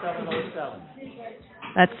 7th floor, 707.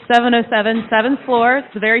 That's 707, 7th floor.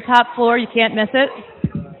 It's the very top floor. You can't miss it.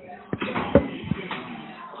 That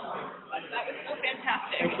was so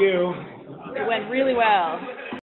fantastic. Thank you. It went really well.